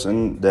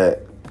person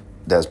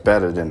that's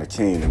better than the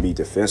King to me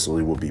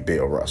defensively would be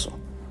Bill Russell.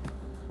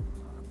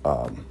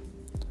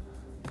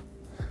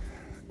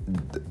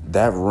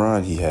 That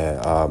run he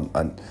had,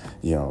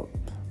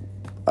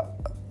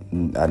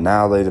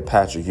 annihilated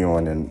Patrick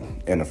Ewing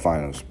in the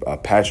finals.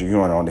 Patrick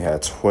Ewing only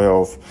had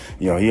 12.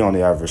 He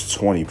only averaged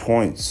 20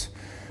 points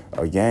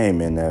a game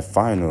in that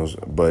finals,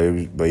 but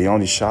he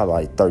only shot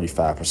like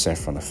 35%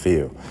 from the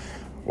field,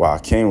 while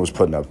Hakeem was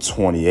putting up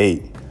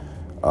 28,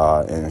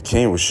 and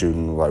Hakeem was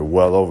shooting like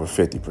well over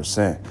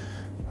 50%.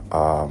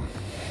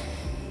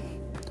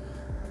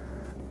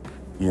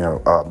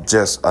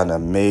 Just an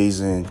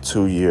amazing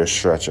 2-year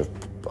stretch of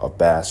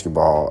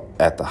basketball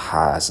at the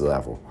highest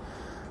level.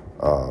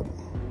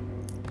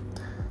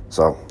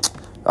 So,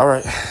 all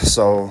right.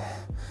 So,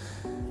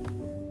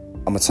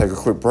 I'm going to take a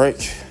quick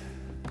break.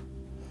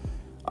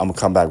 I'm going to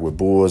come back with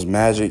Bulls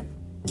Magic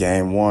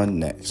Game 1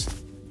 next.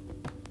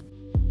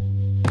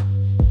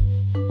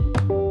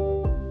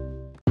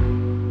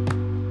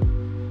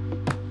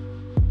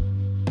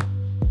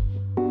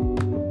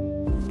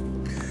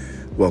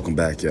 Welcome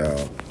back,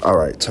 y'all. All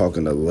right,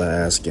 talking the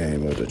last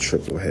game of the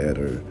triple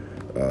header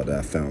that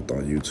I found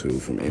on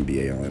YouTube from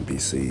NBA on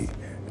NBC.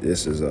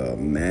 This is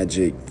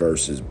Magic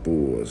versus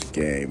Bulls,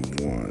 Game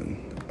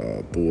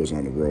 1. Bulls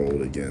on the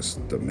road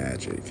against the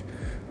Magic.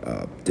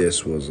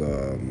 This was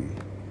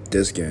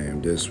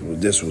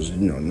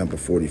number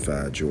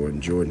 45 Jordan.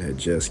 Jordan had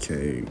just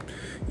came,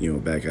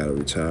 back out of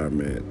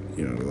retirement,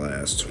 the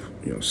last,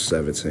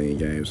 17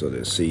 games of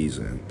the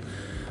season.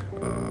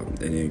 And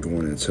then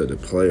going into the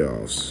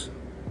playoffs,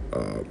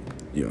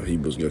 he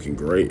was looking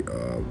great.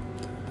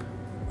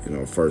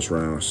 First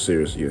round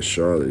series against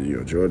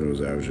Charlotte, Jordan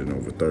was averaging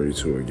over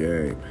 32 a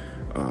game.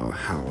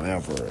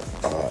 However,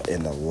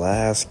 in the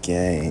last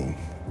game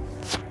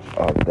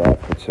of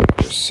that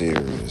particular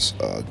series,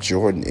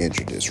 Jordan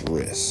injured his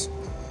wrist.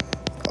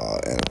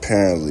 And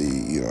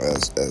apparently,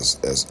 as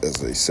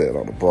they said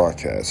on the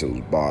broadcast, it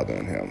was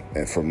bothering him.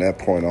 And from that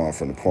point on,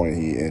 from the point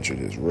he injured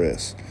his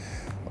wrist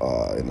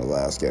in the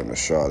last game, the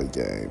Charlotte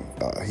game,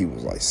 he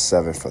was like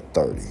 7 for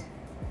 30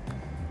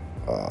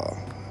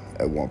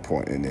 at one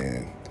point. And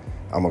then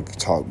I'm going to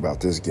talk about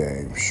this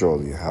game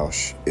shortly, how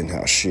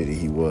shitty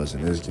he was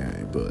in this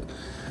game. But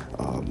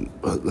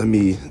let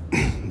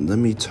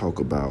me talk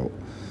about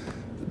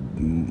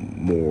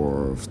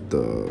more of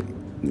the,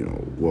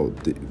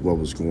 what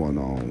was going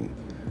on,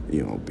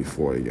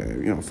 before the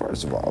game.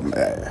 First of all,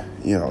 man,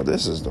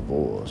 this is the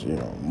Bulls.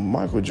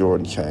 Michael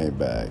Jordan came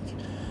back.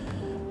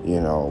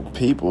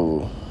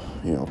 People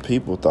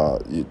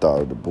thought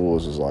the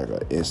Bulls was like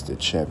an instant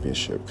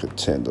championship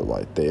contender,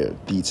 like they're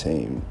the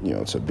team,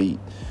 to beat.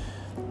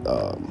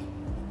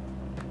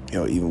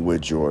 Even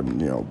with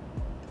Jordan,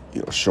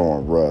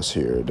 showing rust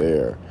here or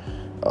there.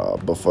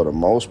 But for the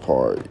most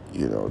part,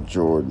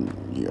 Jordan,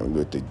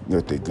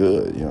 looked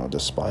good,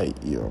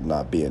 despite,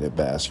 not being in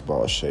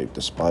basketball shape,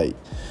 despite,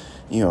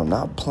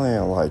 not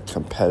playing like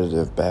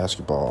competitive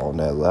basketball on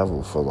that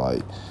level for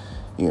like,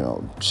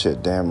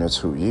 damn near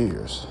 2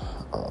 years.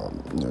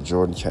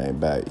 Jordan came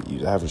back,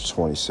 he averaged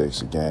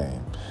 26 a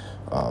game,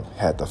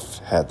 had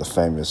the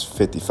famous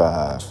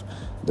 55,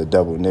 the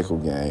double nickel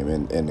game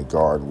in the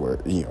Garden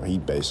where, he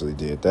basically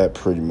did that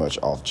pretty much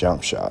off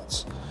jump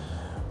shots.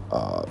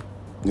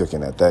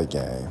 Looking at that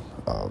game,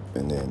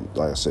 and then,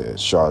 like I said,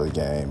 Charlotte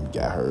game,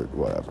 got hurt,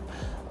 whatever.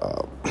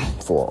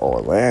 For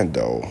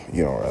Orlando,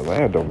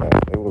 Orlando, man,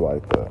 they were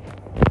like the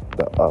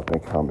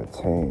up-and-coming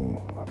team.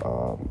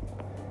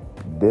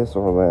 This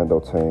Orlando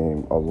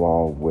team,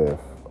 along with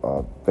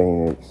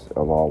Phoenix,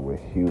 along with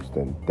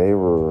Houston, they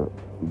were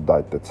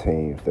like the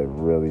teams that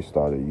really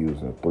started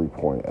using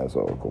three-point as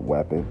a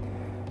weapon.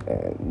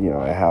 And,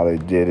 and how they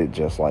did it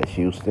just like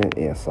Houston,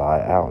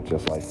 inside out,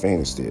 just like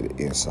Phoenix did it,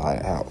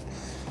 inside out.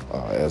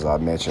 As I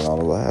mentioned on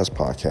the last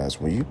podcast,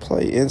 when you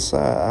play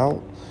inside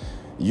out,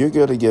 you're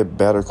gonna get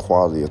better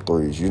quality of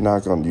threes. You're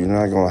not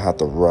gonna have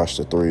to rush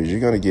the threes.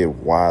 You're gonna get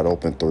wide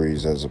open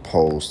threes as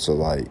opposed to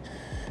like,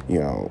 you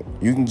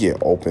can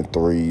get open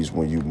threes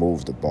when you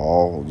move the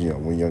ball,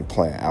 when you're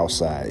playing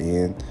outside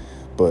in,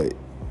 but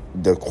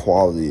the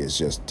quality is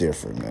just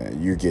different,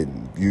 man.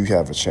 You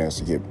have a chance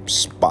to get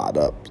spot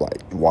up,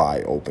 like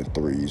wide open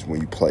threes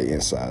when you play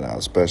inside out,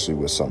 especially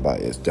with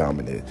somebody as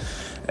dominant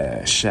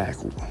as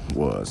Shaq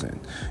was. And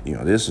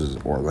this is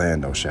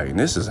Orlando Shaq, and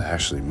this is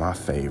actually my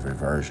favorite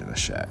version of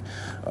Shaq,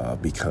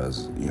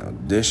 because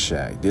this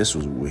Shaq, this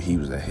was when he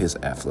was at his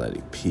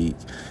athletic peak.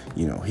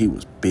 He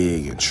was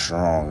big and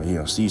strong.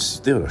 He's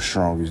still the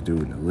strongest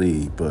dude in the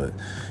league, but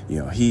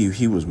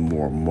he was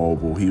more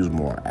mobile. He was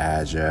more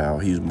agile.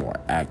 He was more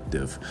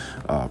active,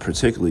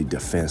 particularly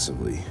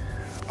defensively.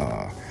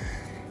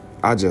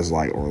 I just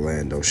like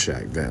Orlando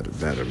Shaq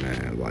better,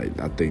 man. Like,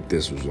 I think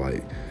this was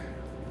like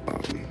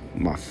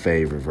my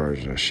favorite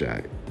version of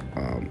Shaq.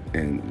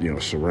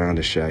 And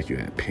surrounding Shaq, you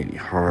had Penny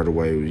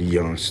Hardaway,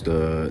 young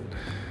stud.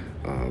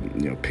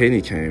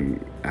 Penny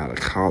came out of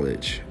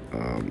college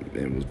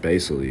and was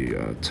basically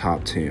a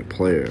top 10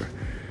 player,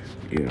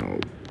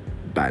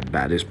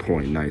 by this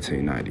point in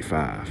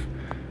 1995.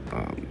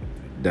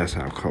 That's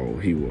how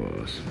cold he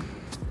was.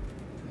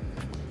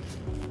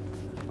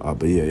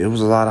 But yeah, it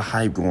was a lot of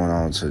hype going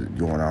on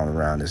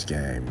around this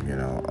game,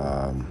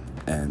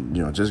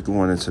 and just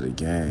going into the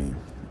game,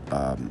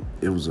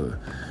 it was a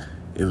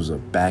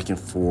back and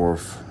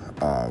forth.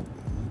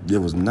 It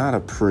was not a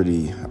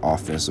pretty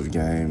offensive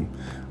game.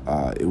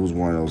 It was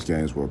one of those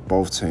games where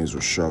both teams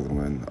were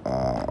struggling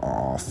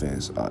on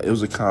offense. It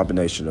was a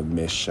combination of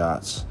missed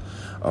shots,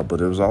 but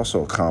it was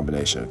also a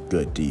combination of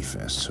good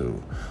defense too.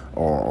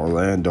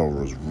 Orlando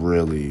was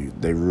really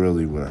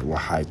were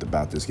hyped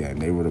about this game.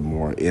 They were the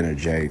more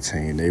energetic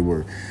team. They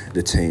were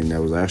the team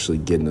that was actually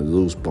getting the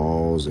loose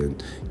balls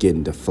and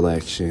getting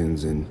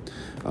deflections and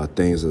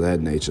things of that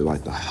nature,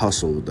 like the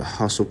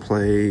hustle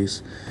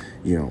plays.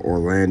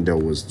 Orlando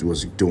was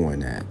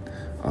doing that.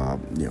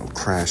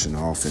 Crashing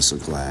the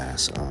offensive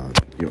glass.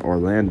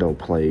 Orlando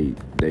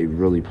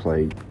really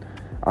played.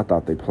 I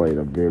thought they played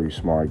a very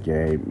smart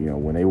game.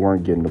 When they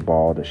weren't getting the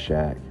ball to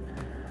Shaq,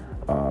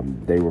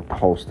 they were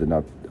posting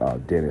up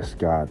Dennis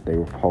Scott. They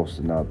were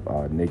posting up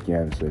Nick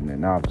Anderson,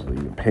 and obviously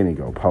Penny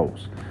go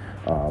post.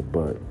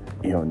 But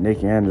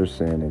Nick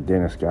Anderson and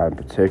Dennis Scott in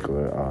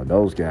particular,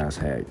 those guys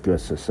had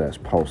good success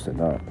posting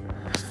up.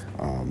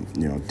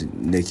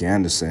 Nick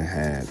Anderson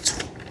had.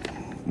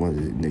 What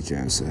did Nick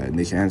Anderson had?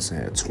 Nick Anderson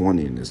had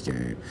 20 in this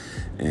game.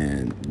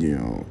 And,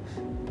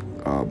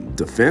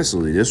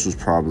 defensively, this was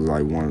probably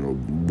like one of the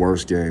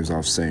worst games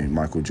I've seen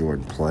Michael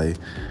Jordan play.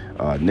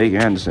 Nick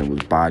Anderson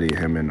was bodying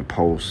him in the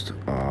post,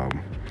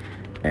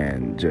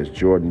 and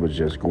Jordan was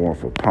just going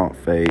for pump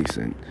fakes,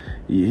 and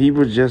he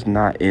was just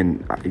not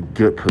in a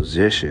good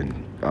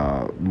position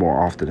more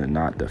often than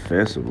not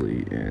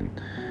defensively. And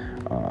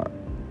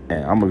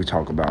I'm going to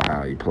talk about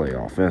how he played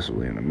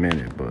offensively in a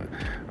minute, but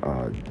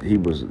he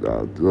was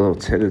a little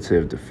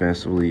tentative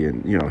defensively,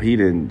 and Nick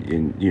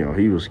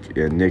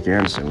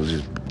Anderson was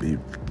just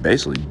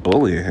basically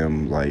bullying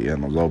him like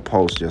in a low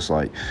post, just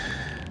like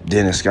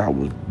Dennis Scott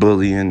was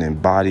bullying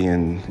and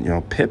bodying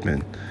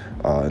Pippen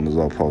in the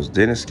low post.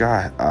 Dennis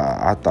Scott,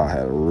 I thought,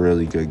 had a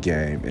really good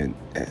game and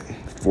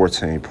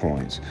 14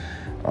 points.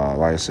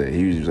 Like I said,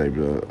 he was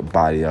able to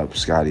body up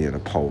Scotty in the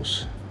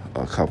post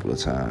a couple of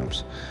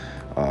times.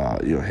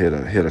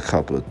 Hit a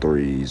couple of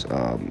threes,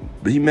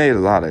 but he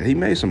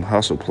made some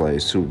hustle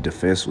plays too.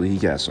 Defensively, he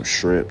got some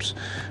strips.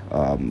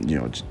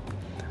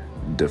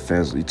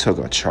 Defensively, took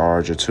a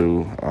charge or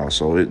two.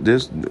 So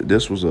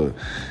this was a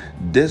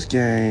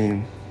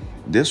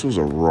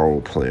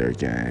role player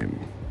game.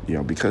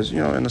 Because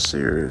in a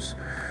series,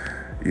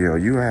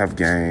 you have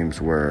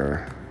games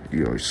where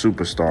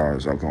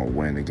superstars are gonna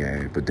win the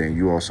game, but then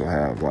you also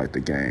have like the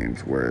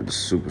games where the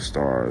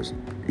superstars,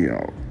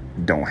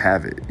 don't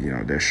have it.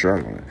 They're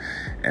struggling,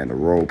 and the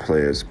role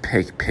players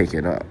pick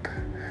it up.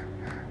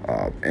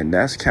 And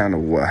that's kind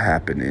of what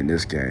happened in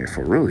this game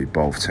for really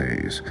both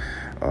teams.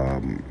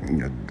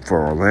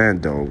 For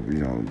Orlando,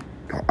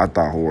 I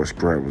thought Horace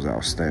Grant was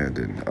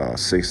outstanding,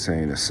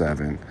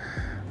 16-7.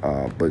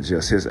 But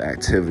just his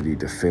activity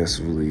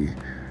defensively,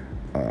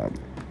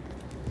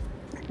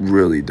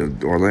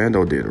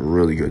 Orlando did a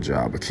really good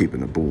job of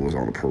keeping the Bulls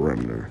on the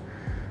perimeter.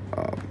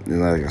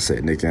 And like I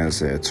said, Nick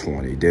Anderson had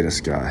 20, Dennis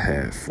Scott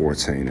had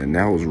 14, and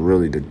that was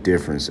really the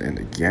difference in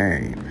the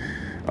game.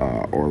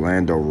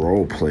 Orlando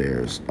role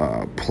players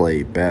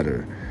played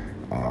better,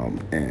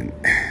 and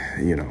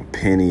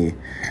Penny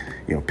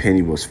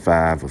was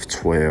 5 of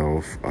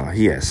 12.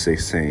 He had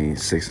 16,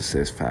 6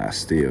 assists, 5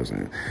 steals,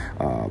 and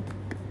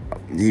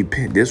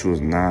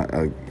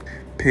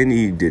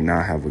Penny did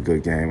not have a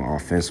good game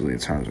offensively in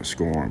terms of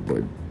scoring,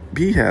 but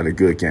he had a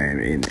good game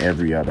in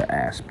every other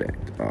aspect.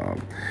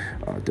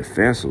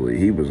 Defensively,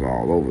 he was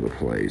all over the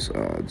place,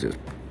 just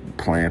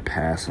playing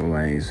passing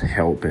lanes,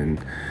 helping,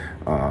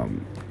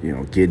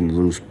 getting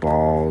loose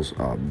balls,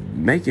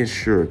 making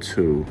sure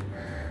to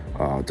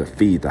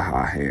feed the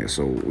high hand.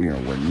 So,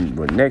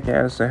 when Nick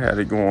Anderson had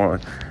it going,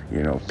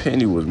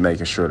 Penny was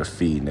making sure to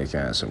feed Nick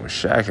Anderson. When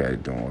Shaq had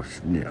it going,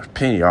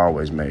 Penny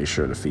always made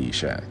sure to feed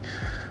Shaq.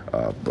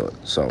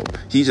 So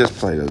he just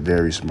played a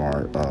very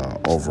smart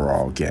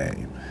overall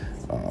game.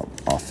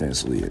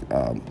 offensively.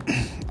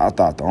 I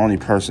thought the only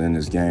person in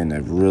this game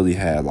that really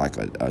had like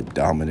a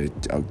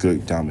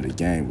good dominant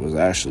game was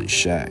actually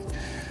Shaq.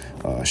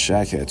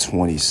 Shaq had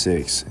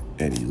 26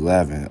 and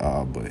 11,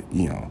 but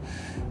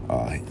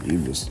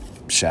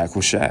Shaq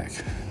was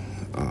Shaq.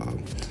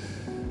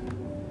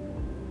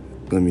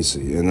 Let me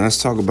see, and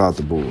let's talk about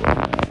the Bulls.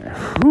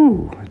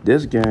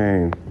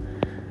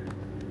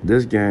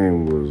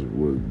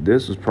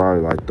 This was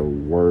probably like the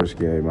worst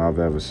game I've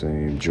ever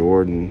seen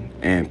Jordan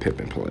and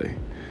Pippen play.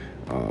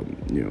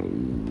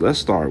 Let's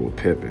start with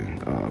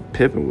Pippen.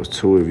 Pippen was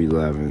 2 of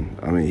 11.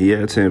 I mean, he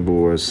had 10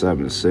 boards,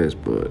 7 assists,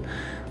 but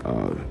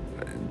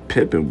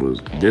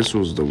this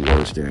was the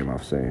worst game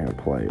I've seen him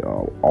play.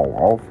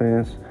 All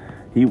offense,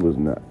 he was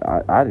not.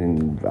 I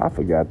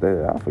forgot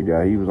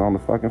he was on the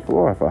fucking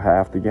floor for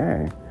half the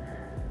game.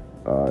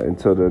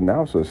 Until the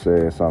announcer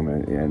said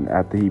something, and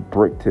after he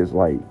bricked his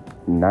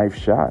knife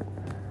shot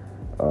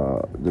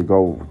to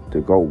go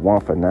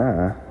 1 for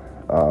 9,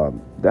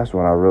 that's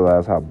when I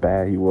realized how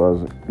bad he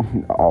was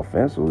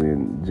offensively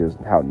and just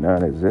how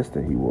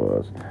non-existent he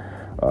was.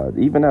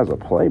 Even as a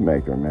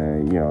playmaker,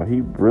 man,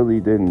 he really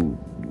didn't.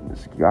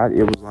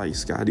 It was like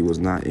Scotty was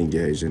not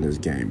engaged in this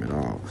game at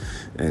all.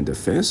 And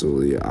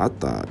defensively, I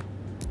thought,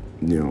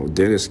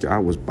 Dennis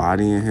Scott was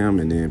bodying him,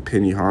 and then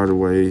Penny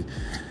Hardaway,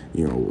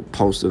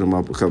 posted him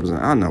up a couple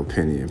times. I know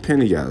Penny, and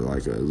Penny got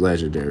like a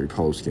legendary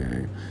post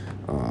game,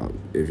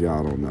 if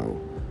y'all don't know.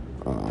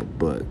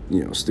 But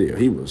still,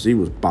 he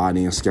was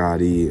bodying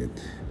Scotty,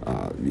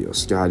 and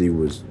Scotty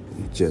was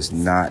just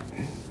not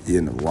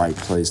in the right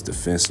place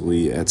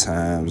defensively at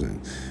times, and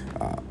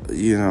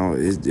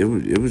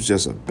it was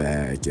just a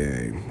bad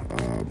game.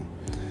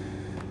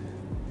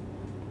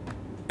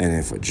 And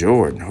then for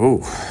Jordan,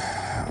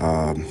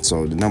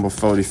 so the number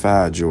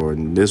 45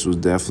 Jordan, this was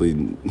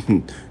definitely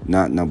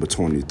not number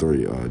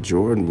 23.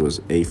 Jordan was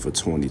 8 for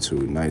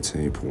 22,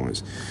 19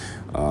 points.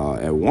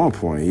 At one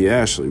point, he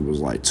actually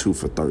was like 2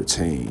 for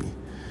 13.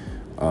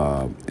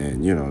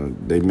 And,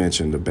 they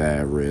mentioned the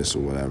bad wrist or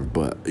whatever,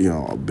 but,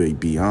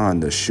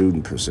 beyond the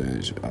shooting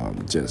percentage,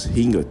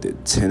 he looked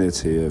at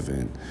tentative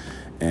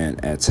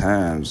and at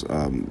times,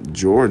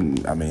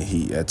 Jordan, I mean,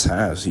 he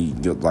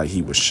looked like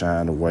he was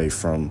shying away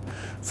from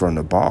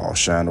the ball,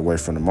 shying away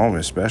from the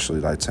moment,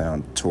 especially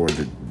down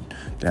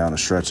the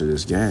stretch of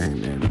this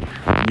game. And,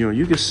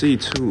 you can see,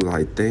 too,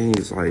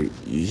 things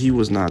he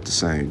was not the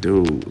same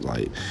dude.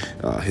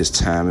 His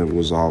timing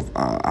was off.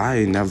 I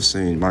ain't never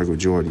seen Michael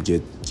Jordan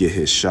get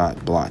his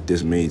shot blocked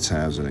this many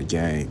times in a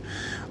game.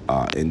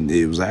 And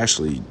it was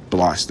actually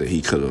blocks that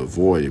he could have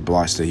avoided,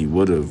 blocks that he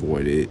would have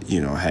avoided,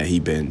 had he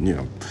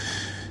been,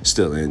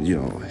 still in,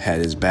 had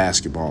his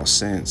basketball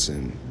sense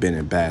and been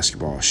in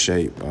basketball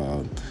shape.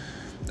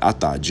 I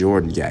thought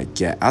Jordan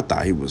I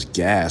thought he was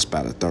gassed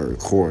by the third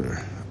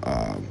quarter.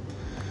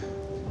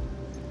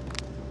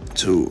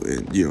 Too,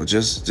 and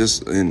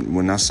and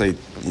when I say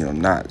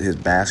not his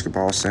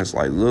basketball sense,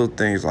 little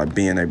things like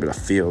being able to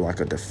feel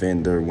like a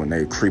defender when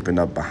they're creeping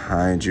up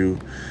behind you,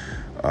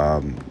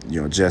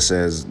 just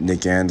as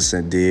Nick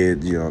Anderson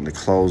did, in the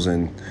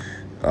closing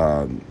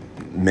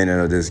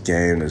minute of this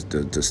game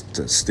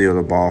to steal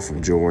the ball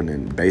from Jordan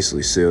and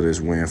basically seal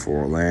this win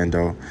for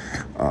Orlando.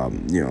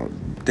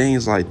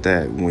 Things like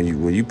that. When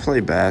you play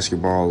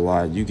basketball a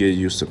lot, you get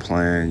used to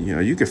playing.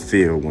 You can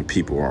feel when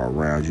people are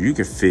around you. You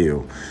can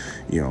feel,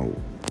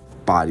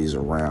 bodies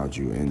around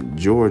you. And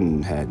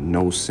Jordan had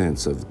no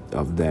sense of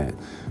that.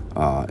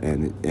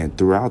 And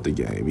throughout the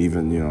game,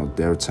 even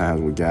there were times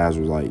where guys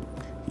were like,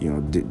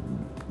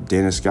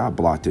 Dennis Scott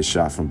blocked his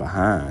shot from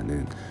behind,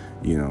 and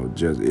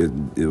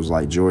it was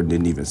like Jordan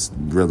didn't even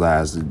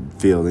realize to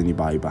feel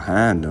anybody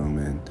behind him,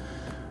 and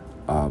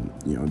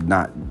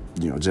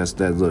just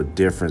that little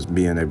difference,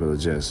 being able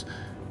to just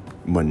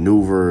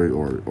maneuver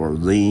or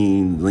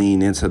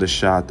lean into the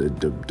shot to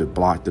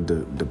block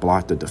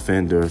the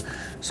defender.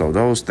 So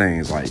those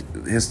things,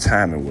 his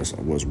timing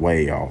was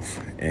way off,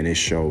 and it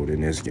showed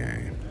in this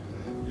game.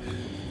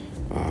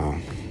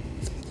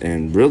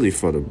 And really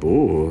for the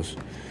Bulls,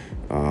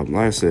 like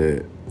I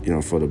said,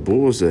 for the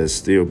Bulls that's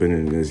still been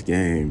in this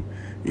game,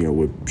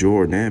 with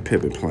Jordan and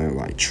Pippen playing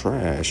like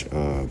trash,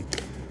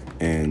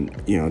 and,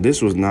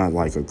 this was not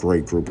like a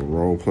great group of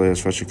role players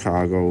for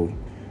Chicago,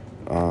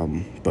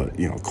 but,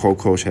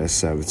 Coach has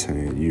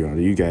 17.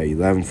 You got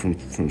 11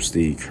 from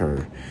Steve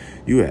Kerr.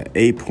 You had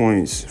 8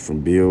 points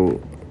from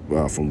Will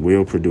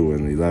Perdue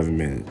in 11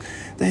 minutes.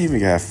 They even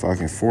got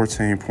fucking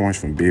 14 points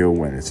from Bill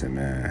Wennington,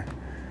 man.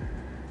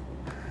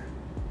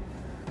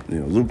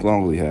 Luke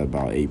Longley had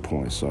about 8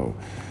 points, so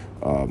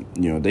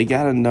they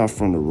got enough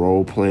from the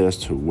role players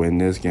to win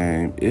this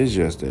game. It's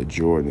just that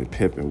Jordan and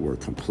Pippen were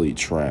complete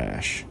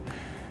trash.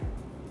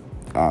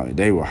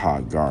 They were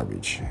hot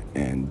garbage,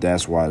 and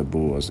that's why the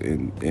Bulls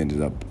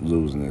ended up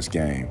losing this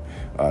game,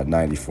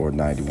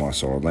 94-91.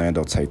 So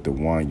Orlando take the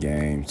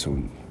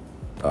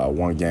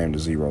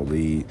 1-0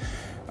 lead.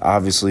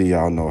 Obviously,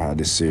 y'all know how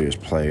this series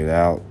played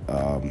out.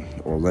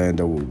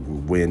 Orlando will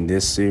win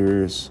this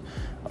series.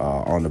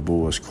 on the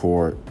Bulls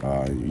court.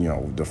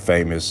 The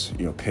famous,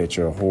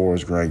 picture of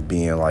Horace Grant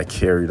being like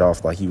carried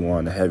off like he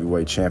won the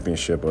heavyweight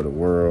championship of the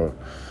world.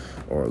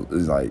 Or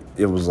like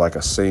it was like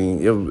a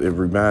scene. It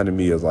reminded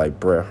me of like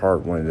Bret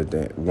Hart winning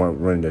the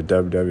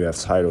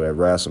WWF title at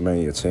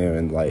WrestleMania 10,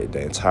 and like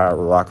the entire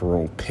locker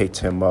room picked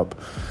him up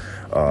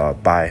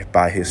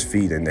by his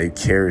feet, and they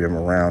carried him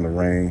around the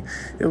ring.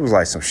 It was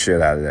like some shit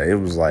out of that. It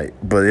was like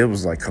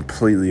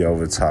completely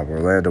over the top.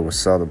 Orlando was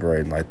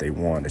celebrating like they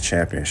won the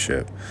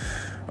championship.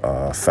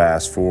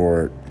 Fast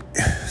forward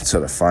to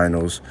the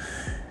finals.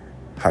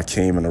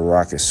 Hakeem and the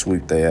Rockets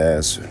sweep their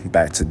ass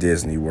back to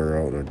Disney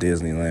World or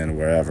Disneyland or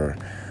wherever.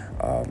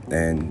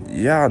 And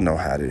y'all know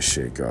how this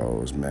shit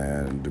goes,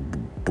 man. The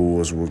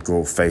Bulls would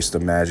go face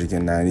the Magic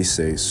in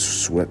 96,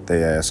 swept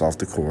their ass off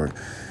the court.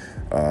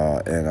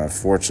 And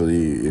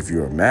unfortunately, if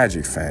you're a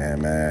Magic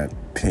fan, man,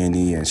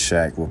 Penny and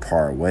Shaq would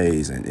part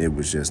ways, and it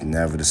was just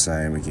never the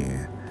same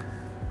again.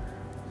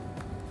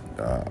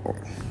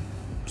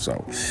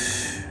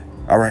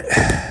 All right,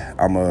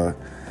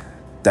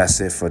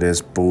 that's it for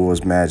this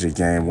Bulls Magic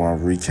Game 1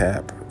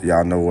 recap.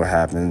 Y'all know what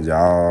happened.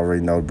 Y'all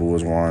already know the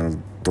Bulls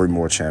won 3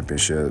 more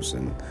championships,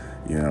 and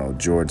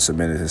Jordan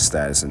cemented his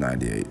status in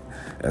 '98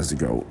 as the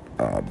GOAT.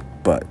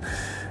 But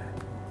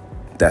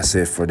that's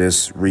it for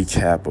this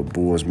recap of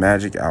Bulls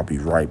Magic. I'll be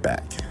right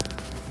back.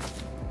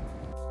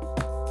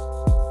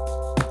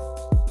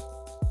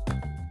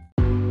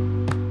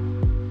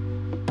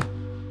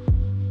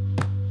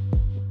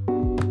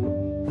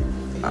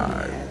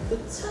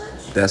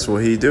 That's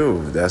what he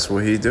do. That's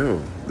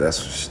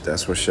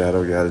what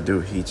Shadow got to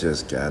do. He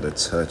just got to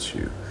touch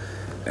you.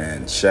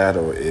 And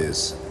Shadow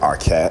is our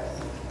cat.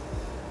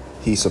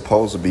 He's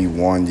supposed to be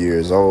 1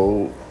 year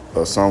old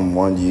or something,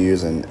 1 year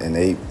and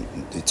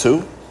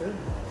 2.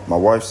 My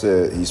wife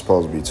said he's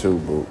supposed to be 2,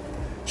 but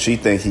she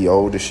think he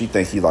older. She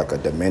think he like a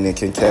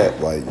Dominican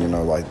cat, like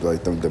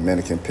them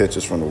Dominican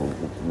pictures from the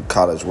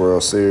College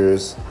World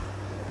Series,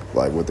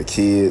 like with the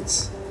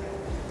kids.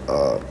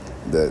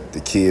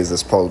 The kids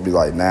that's supposed to be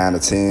like 9 or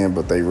 10,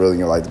 but they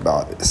really like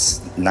about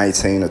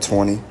 19 or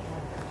 20.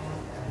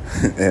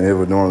 And it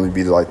would normally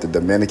be like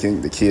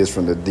the kids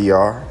from the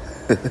DR.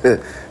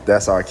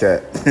 That's our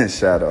cat,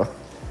 Shadow.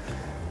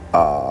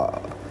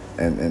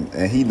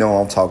 And he know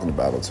I'm talking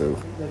about him too.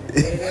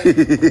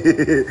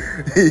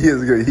 He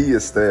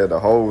is staring a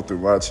hole through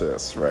my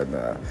chest right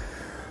now.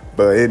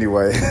 But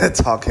anyway,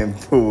 talking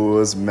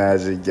Bulls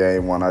Magic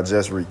Game 1. I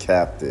just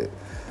recapped it.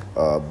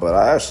 But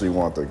I actually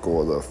want to go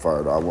a little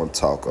further. I want to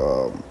talk,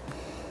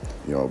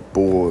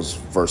 Bulls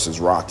versus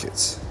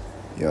Rockets.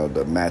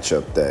 The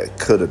matchup that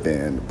could have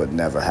been but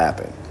never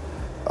happened.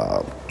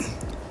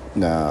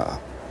 Now,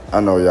 I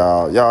know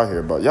y'all hear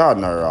about, y'all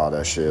know all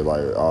that shit,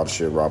 like all the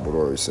shit Robert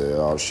Horry said,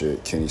 all the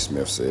shit Kenny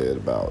Smith said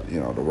about, the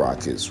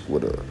Rockets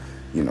would have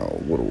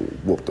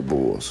whooped the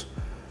Bulls.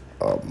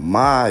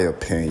 My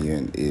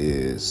opinion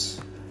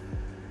is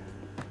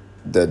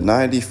the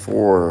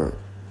 94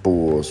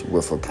 Bulls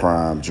with a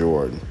prime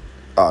Jordan,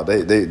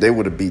 they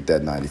would have beat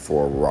that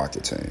 94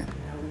 Rocket team.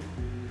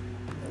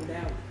 No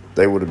doubt.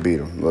 They would have beat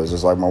them.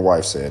 Just like my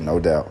wife said, no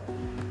doubt.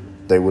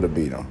 They would have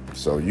beat them.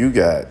 So you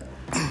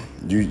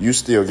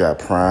still got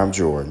prime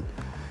Jordan.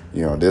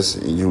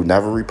 You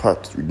never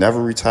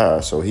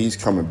retire. So he's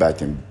coming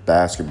back in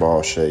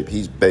basketball shape.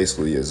 He's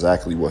basically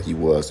exactly what he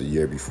was the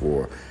year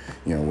before.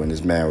 When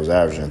this man was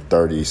averaging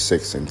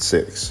 36 and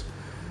 6.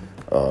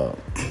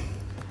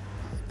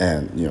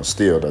 And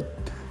still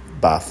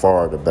by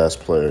far the best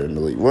player in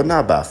the league. Well,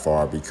 not by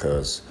far,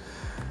 because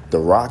the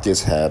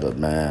Rockets had a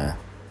man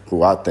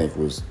who I think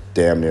was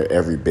damn near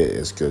every bit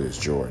as good as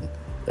Jordan,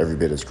 every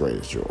bit as great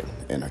as Jordan,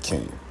 and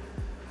Hakeem.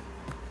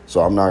 So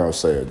I'm not going to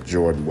say that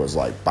Jordan was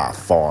like by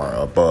far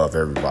above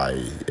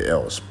everybody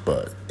else,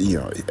 but,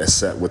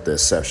 except with the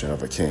exception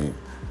of Hakeem.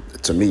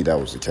 To me, that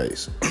was the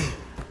case.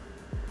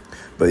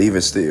 But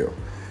even still,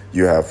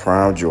 you have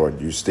prime Jordan.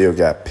 You still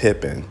got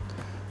Pippen,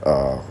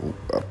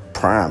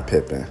 prime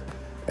Pippen.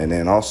 And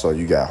then also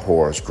you got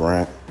Horace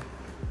Grant,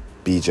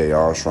 B.J.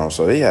 Armstrong.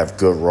 So they have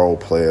good role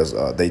players.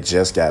 They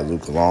just got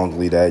Luke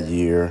Longley that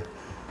year,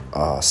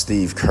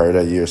 Steve Kerr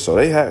that year. So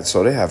they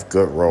have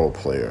good role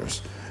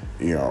players,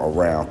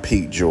 around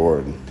peak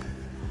Jordan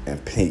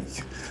and peak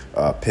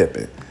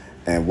Pippen.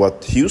 And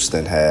what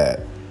Houston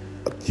had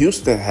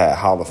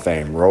Hall of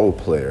Fame role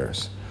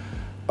players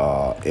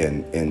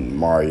in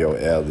Mario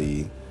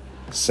Elie,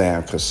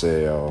 Sam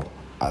Cassell,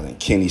 I think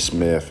Kenny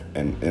Smith,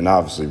 and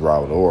obviously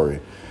Robert Horry.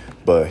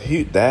 But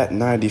that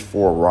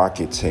 94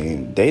 Rocket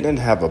team, they didn't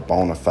have a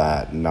bona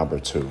fide number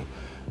 2.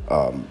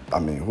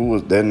 Who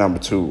was their number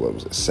 2? What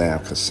was it? Sam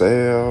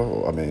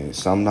Cassell?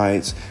 Some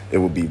nights it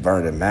would be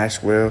Vernon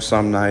Maxwell.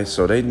 Some nights,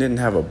 so they didn't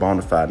have a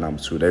bona fide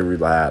number 2. They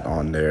relied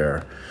on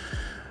their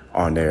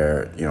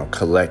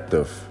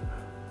collective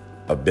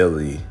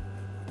ability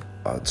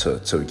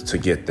to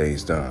get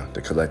things done. The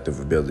collective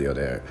ability of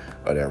their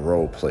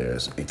role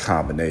players in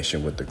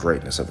combination with the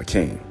greatness of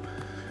Hakeem.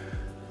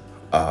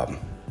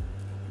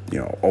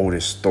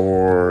 Otis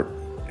Thorpe,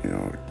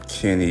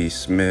 Kenny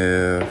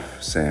Smith,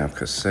 Sam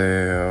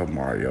Cassell,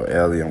 Mario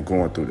Elliott. I'm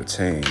going through the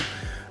team.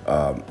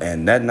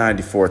 And that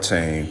 94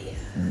 team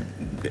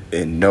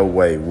in no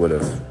way would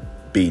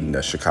have beaten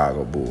the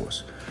Chicago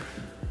Bulls.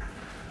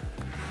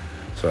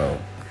 So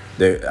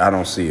I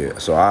don't see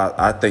it. So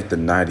I think the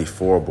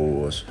 94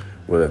 Bulls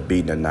would have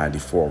beaten the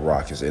 94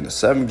 Rockets. In the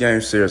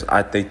 7-game series,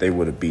 I think they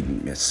would have beaten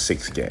them in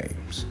 6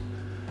 games.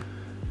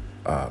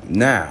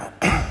 Now,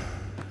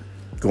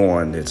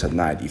 going into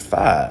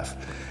 95,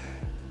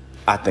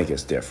 I think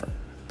it's different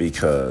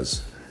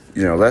because,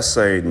 let's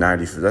say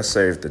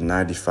if the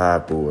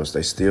 95 Bulls,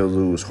 they still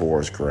lose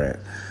Horace Grant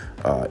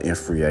in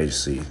free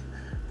agency.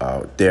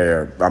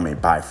 They're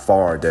by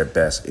far their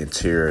best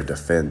interior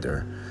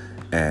defender.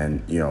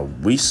 And,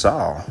 we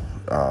saw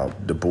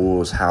the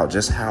Bulls,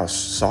 how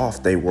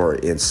soft they were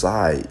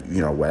inside,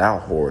 without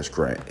Horace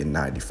Grant in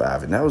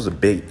 95. And that was a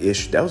big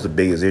issue. That was the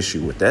biggest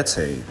issue with that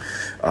team.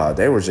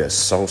 They were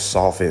just so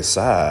soft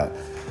inside.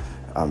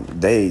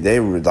 They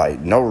were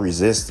like no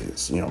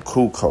resistance,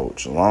 cool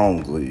coach,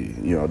 Longley,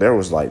 there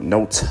was like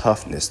no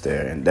toughness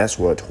there. And that's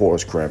what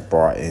Horace Grant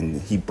brought,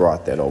 and he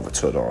brought that over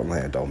to the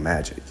Orlando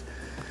Magic.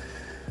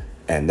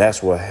 And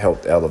that's what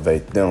helped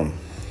elevate them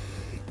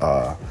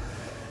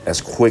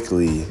as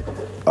quickly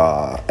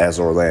as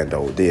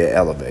Orlando did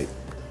elevate,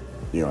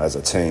 as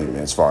a team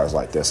as far as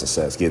like their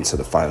success, getting to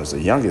the finals. The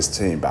youngest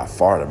team by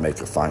far to make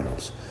the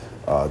finals,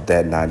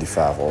 that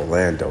 95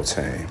 Orlando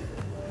team.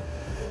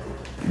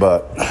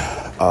 But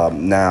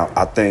now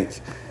I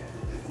think,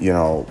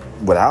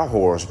 without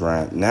Horace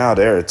Grant, now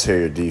their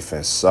interior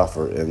defense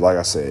suffered. And like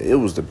I said, it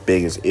was the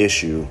biggest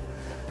issue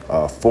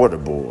for the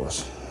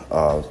Bulls.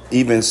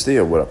 Even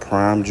still with a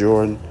prime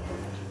Jordan,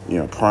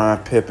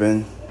 prime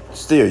Pippen,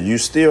 you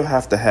still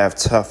have to have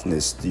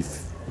toughness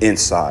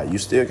inside. You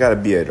still got to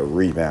be able to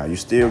rebound. You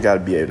still got to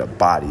be able to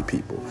body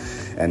people.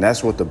 And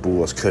that's what the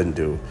Bulls couldn't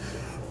do.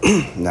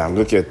 Now,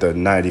 look at the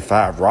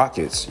 95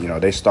 Rockets.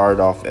 They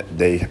started off,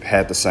 they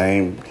had the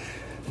same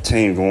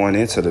team going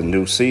into the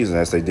new season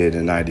as they did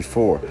in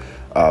 94.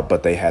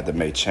 But they had to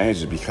make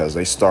changes because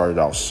they started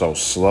off so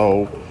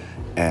slow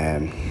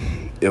and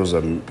it was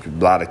a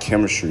lot of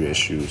chemistry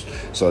issues.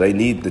 So they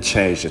needed to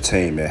change the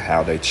team, and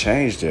how they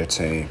changed their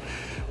team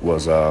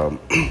was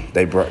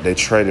they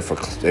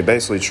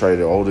basically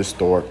traded Otis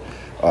Thorpe,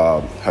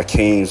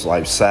 Hakeem's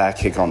like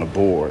sidekick on the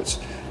boards,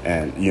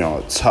 and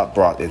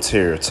brought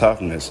interior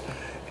toughness.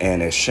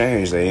 And in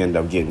exchange, they ended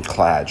up getting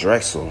Clyde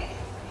Drexler,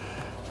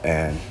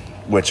 and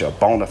which a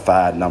bona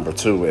fide number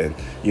 2. And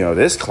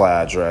this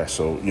Clyde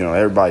Drexler,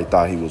 everybody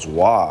thought he was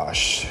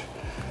washed,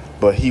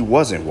 but he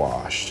wasn't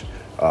washed.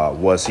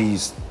 Was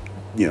he's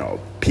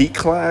peak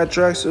Clyde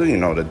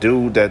Drexler, the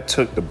dude that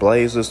took the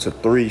Blazers to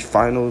 2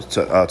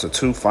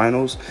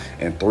 finals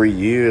in 3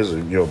 years,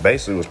 and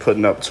basically was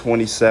putting up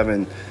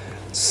 27,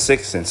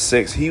 6 and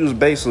 6. He was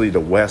basically the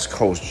West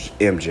Coast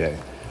MJ.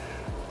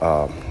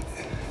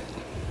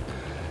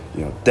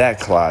 That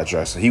Clyde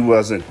Drexler, he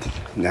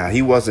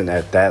wasn't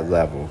at that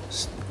level.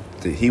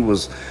 He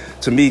was,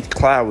 to me,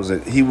 Clyde was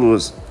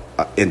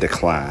in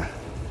decline.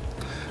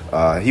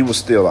 He was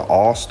still an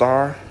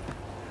all-star,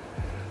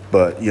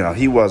 but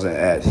he wasn't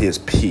at his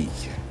peak.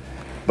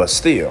 But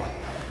still,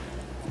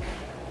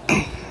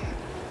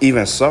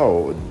 even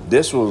so,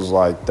 this was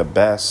like the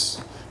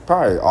best.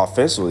 Probably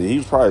offensively, he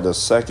was probably the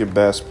second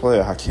best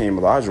player Hakeem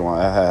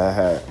Olajuwon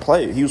had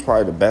played. He was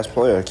probably the best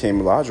player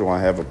Hakeem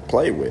Olajuwon ever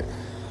played with.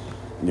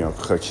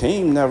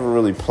 Hakeem never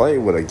really played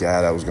with a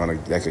guy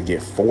that could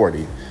get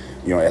 40.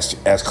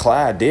 As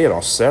Clyde did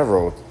on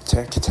several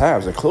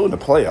times, including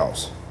the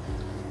playoffs.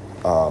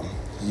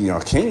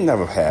 Hakeem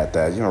never had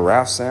that.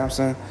 Ralph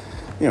Sampson,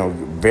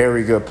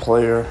 very good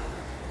player.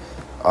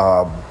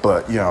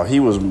 But, he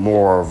was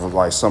more of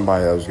like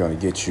somebody that was going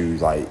to get you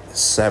like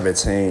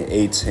 17,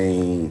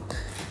 18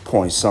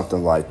 points,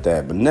 something like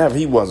that. But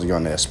he wasn't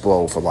going to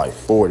explode for like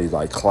 40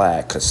 like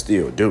Clyde could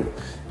still do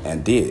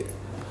and did.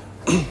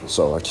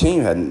 So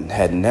Hakeem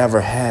had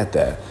never had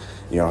that.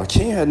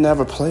 Hakeem had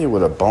never played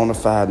with a bona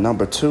fide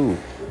number 2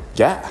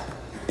 guy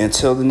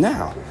until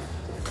now.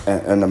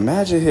 And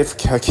imagine if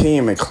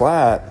Hakeem and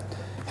Clyde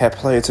had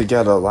played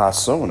together a lot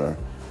sooner.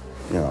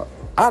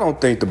 I don't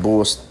think the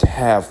Bulls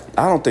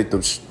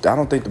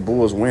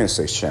win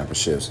 6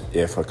 championships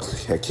if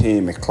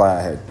Hakeem and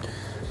Clyde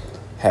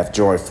have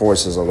joined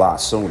forces a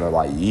lot sooner,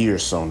 like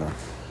years sooner.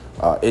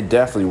 It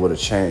definitely would have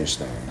changed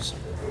things.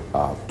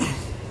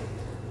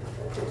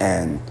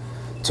 And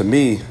to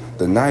me,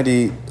 the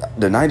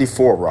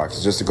 94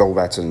 Rockets, just to go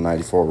back to the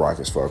 94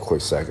 Rockets for a quick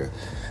second,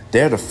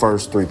 they're the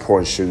first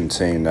 3-point shooting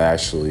team to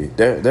actually,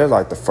 they're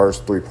like the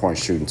first 3-point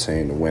shooting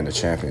team to win the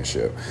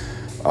championship.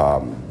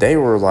 They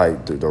were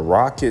like the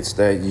Rockets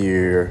that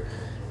year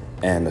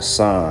and the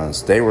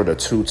Suns. They were the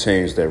 2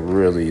 teams that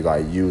really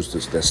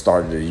that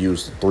started to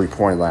use the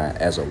 3-point line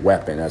as a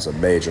weapon, as a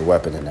major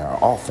weapon in their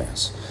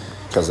offense.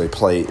 Because they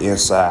played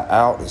inside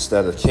out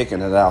instead of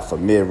kicking it out for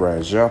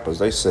mid-range jumpers.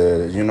 They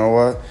said, you know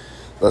what?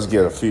 Let's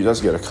get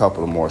a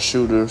couple of more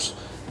shooters.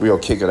 We'll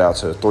kick it out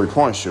to the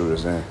 3-point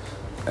shooters, and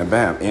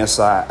bam,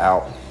 inside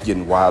out,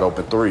 getting wide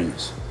open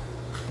threes.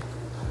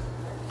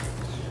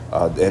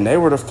 And they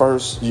were the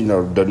first,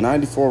 the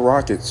 '94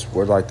 Rockets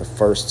were like the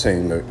first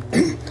team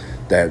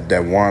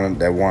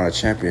that won a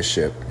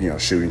championship,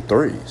 shooting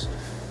threes.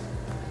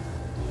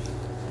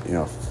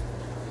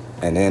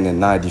 And then in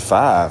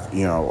 '95,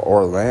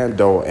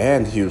 Orlando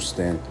and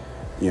Houston,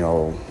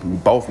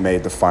 both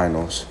made the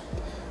finals.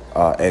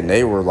 And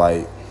they were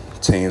like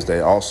teams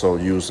that also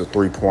used the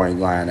three-point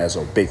line as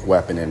a big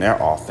weapon in their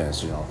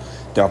offense,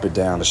 dump it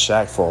down to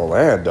Shaq for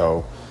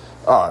Orlando.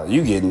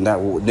 You getting that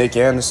with Nick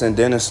Anderson,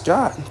 Dennis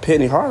Scott,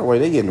 Penny Hardaway,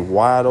 they getting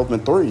wide open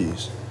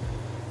threes.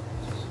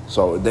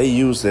 So they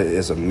used it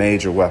as a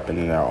major weapon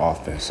in their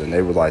offense, and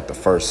they were like the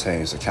first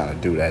teams to kind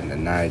of do that in the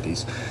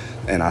 90s.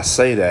 And I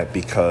say that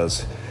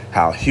because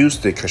how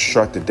Houston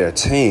constructed their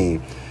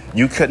team,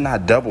 you could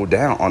not double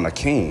down on the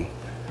king.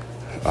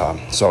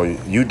 So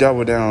you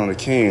double down on the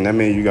king, that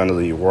means you're going to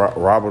leave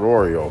Robert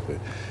Horry open.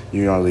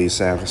 You're going to leave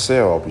Sam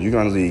Cassell open. You're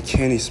going to leave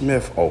Kenny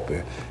Smith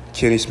open.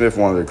 Kenny Smith,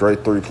 one of the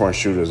great three-point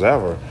shooters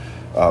ever.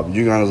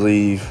 You're going to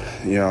leave,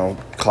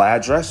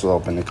 Clyde Drexler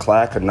open, and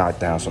Clyde could knock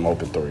down some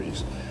open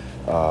threes.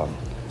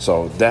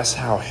 So that's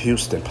how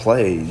Houston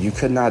played. You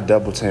could not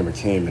double team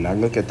Hakeem. And I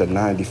look at the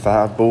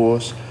 '95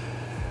 Bulls.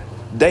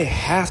 They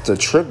have to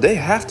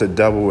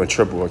double and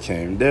triple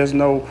Hakeem. There's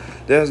no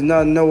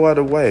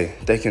other way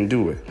they can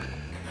do it.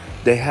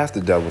 They have to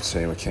double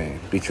team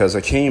Hakeem because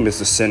Hakeem is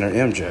the center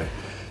MJ.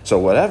 So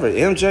whatever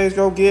MJ is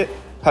going to get,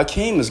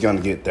 Hakeem is going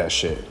to get that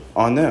shit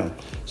on them.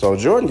 So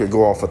Jordan could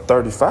go off for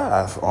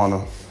 35 on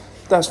them.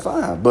 That's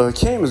fine. But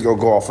Hakeem is going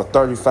to go off for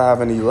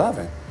 35 and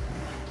 11.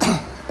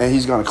 And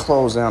he's going to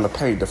close down the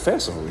paint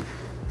defensively.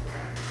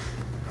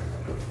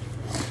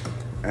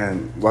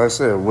 And like I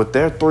said, with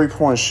their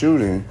three-point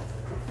shooting,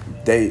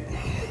 you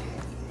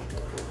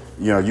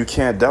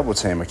can't double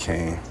team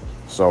Hakeem.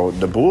 So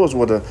the Bulls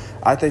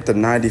I think the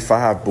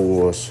 '95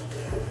 Bulls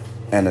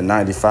and the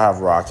 '95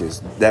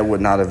 Rockets, that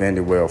would not have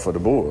ended well for the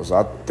Bulls.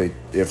 I think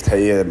if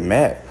they had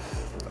met,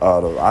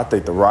 I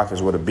think the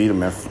Rockets would have beat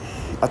them.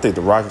 I think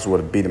the Rockets would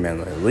have beat them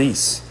in at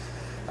least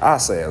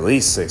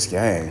 6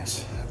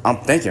 games. I'm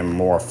thinking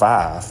more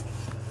 5,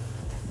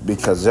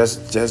 because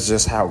that's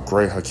just how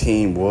great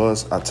Hakeem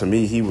was. To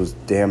me, he was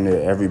damn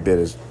near every bit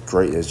as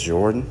great as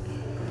Jordan.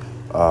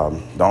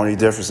 The only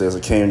difference is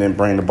Hakeem didn't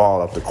bring the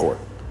ball up the court.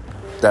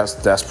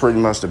 That's pretty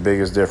much the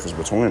biggest difference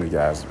between the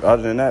guys.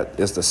 Other than that,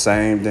 it's the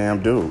same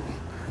damn dude.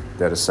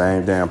 They're the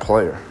same damn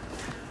player.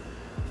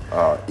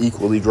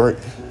 Equally great.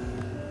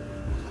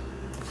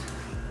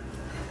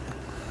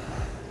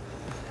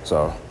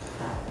 So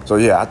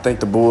yeah, I think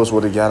the Bulls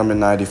would have got him in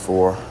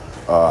 '94.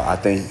 I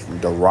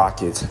think the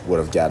Rockets would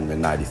have gotten him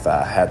in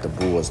 '95 had the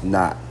Bulls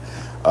not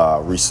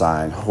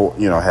re-signed.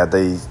 Had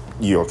they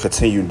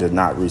continued to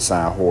not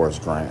re-sign Horace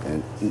Grant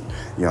and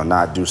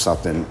not do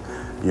something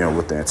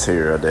with the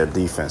interior of their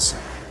defense.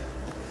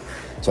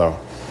 So,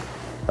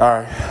 all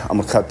right, I'm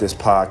gonna cut this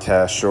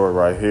podcast short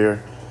right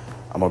here.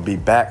 I'm gonna be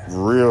back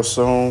real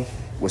soon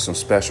with some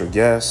special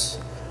guests.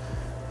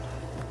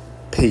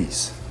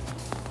 Peace.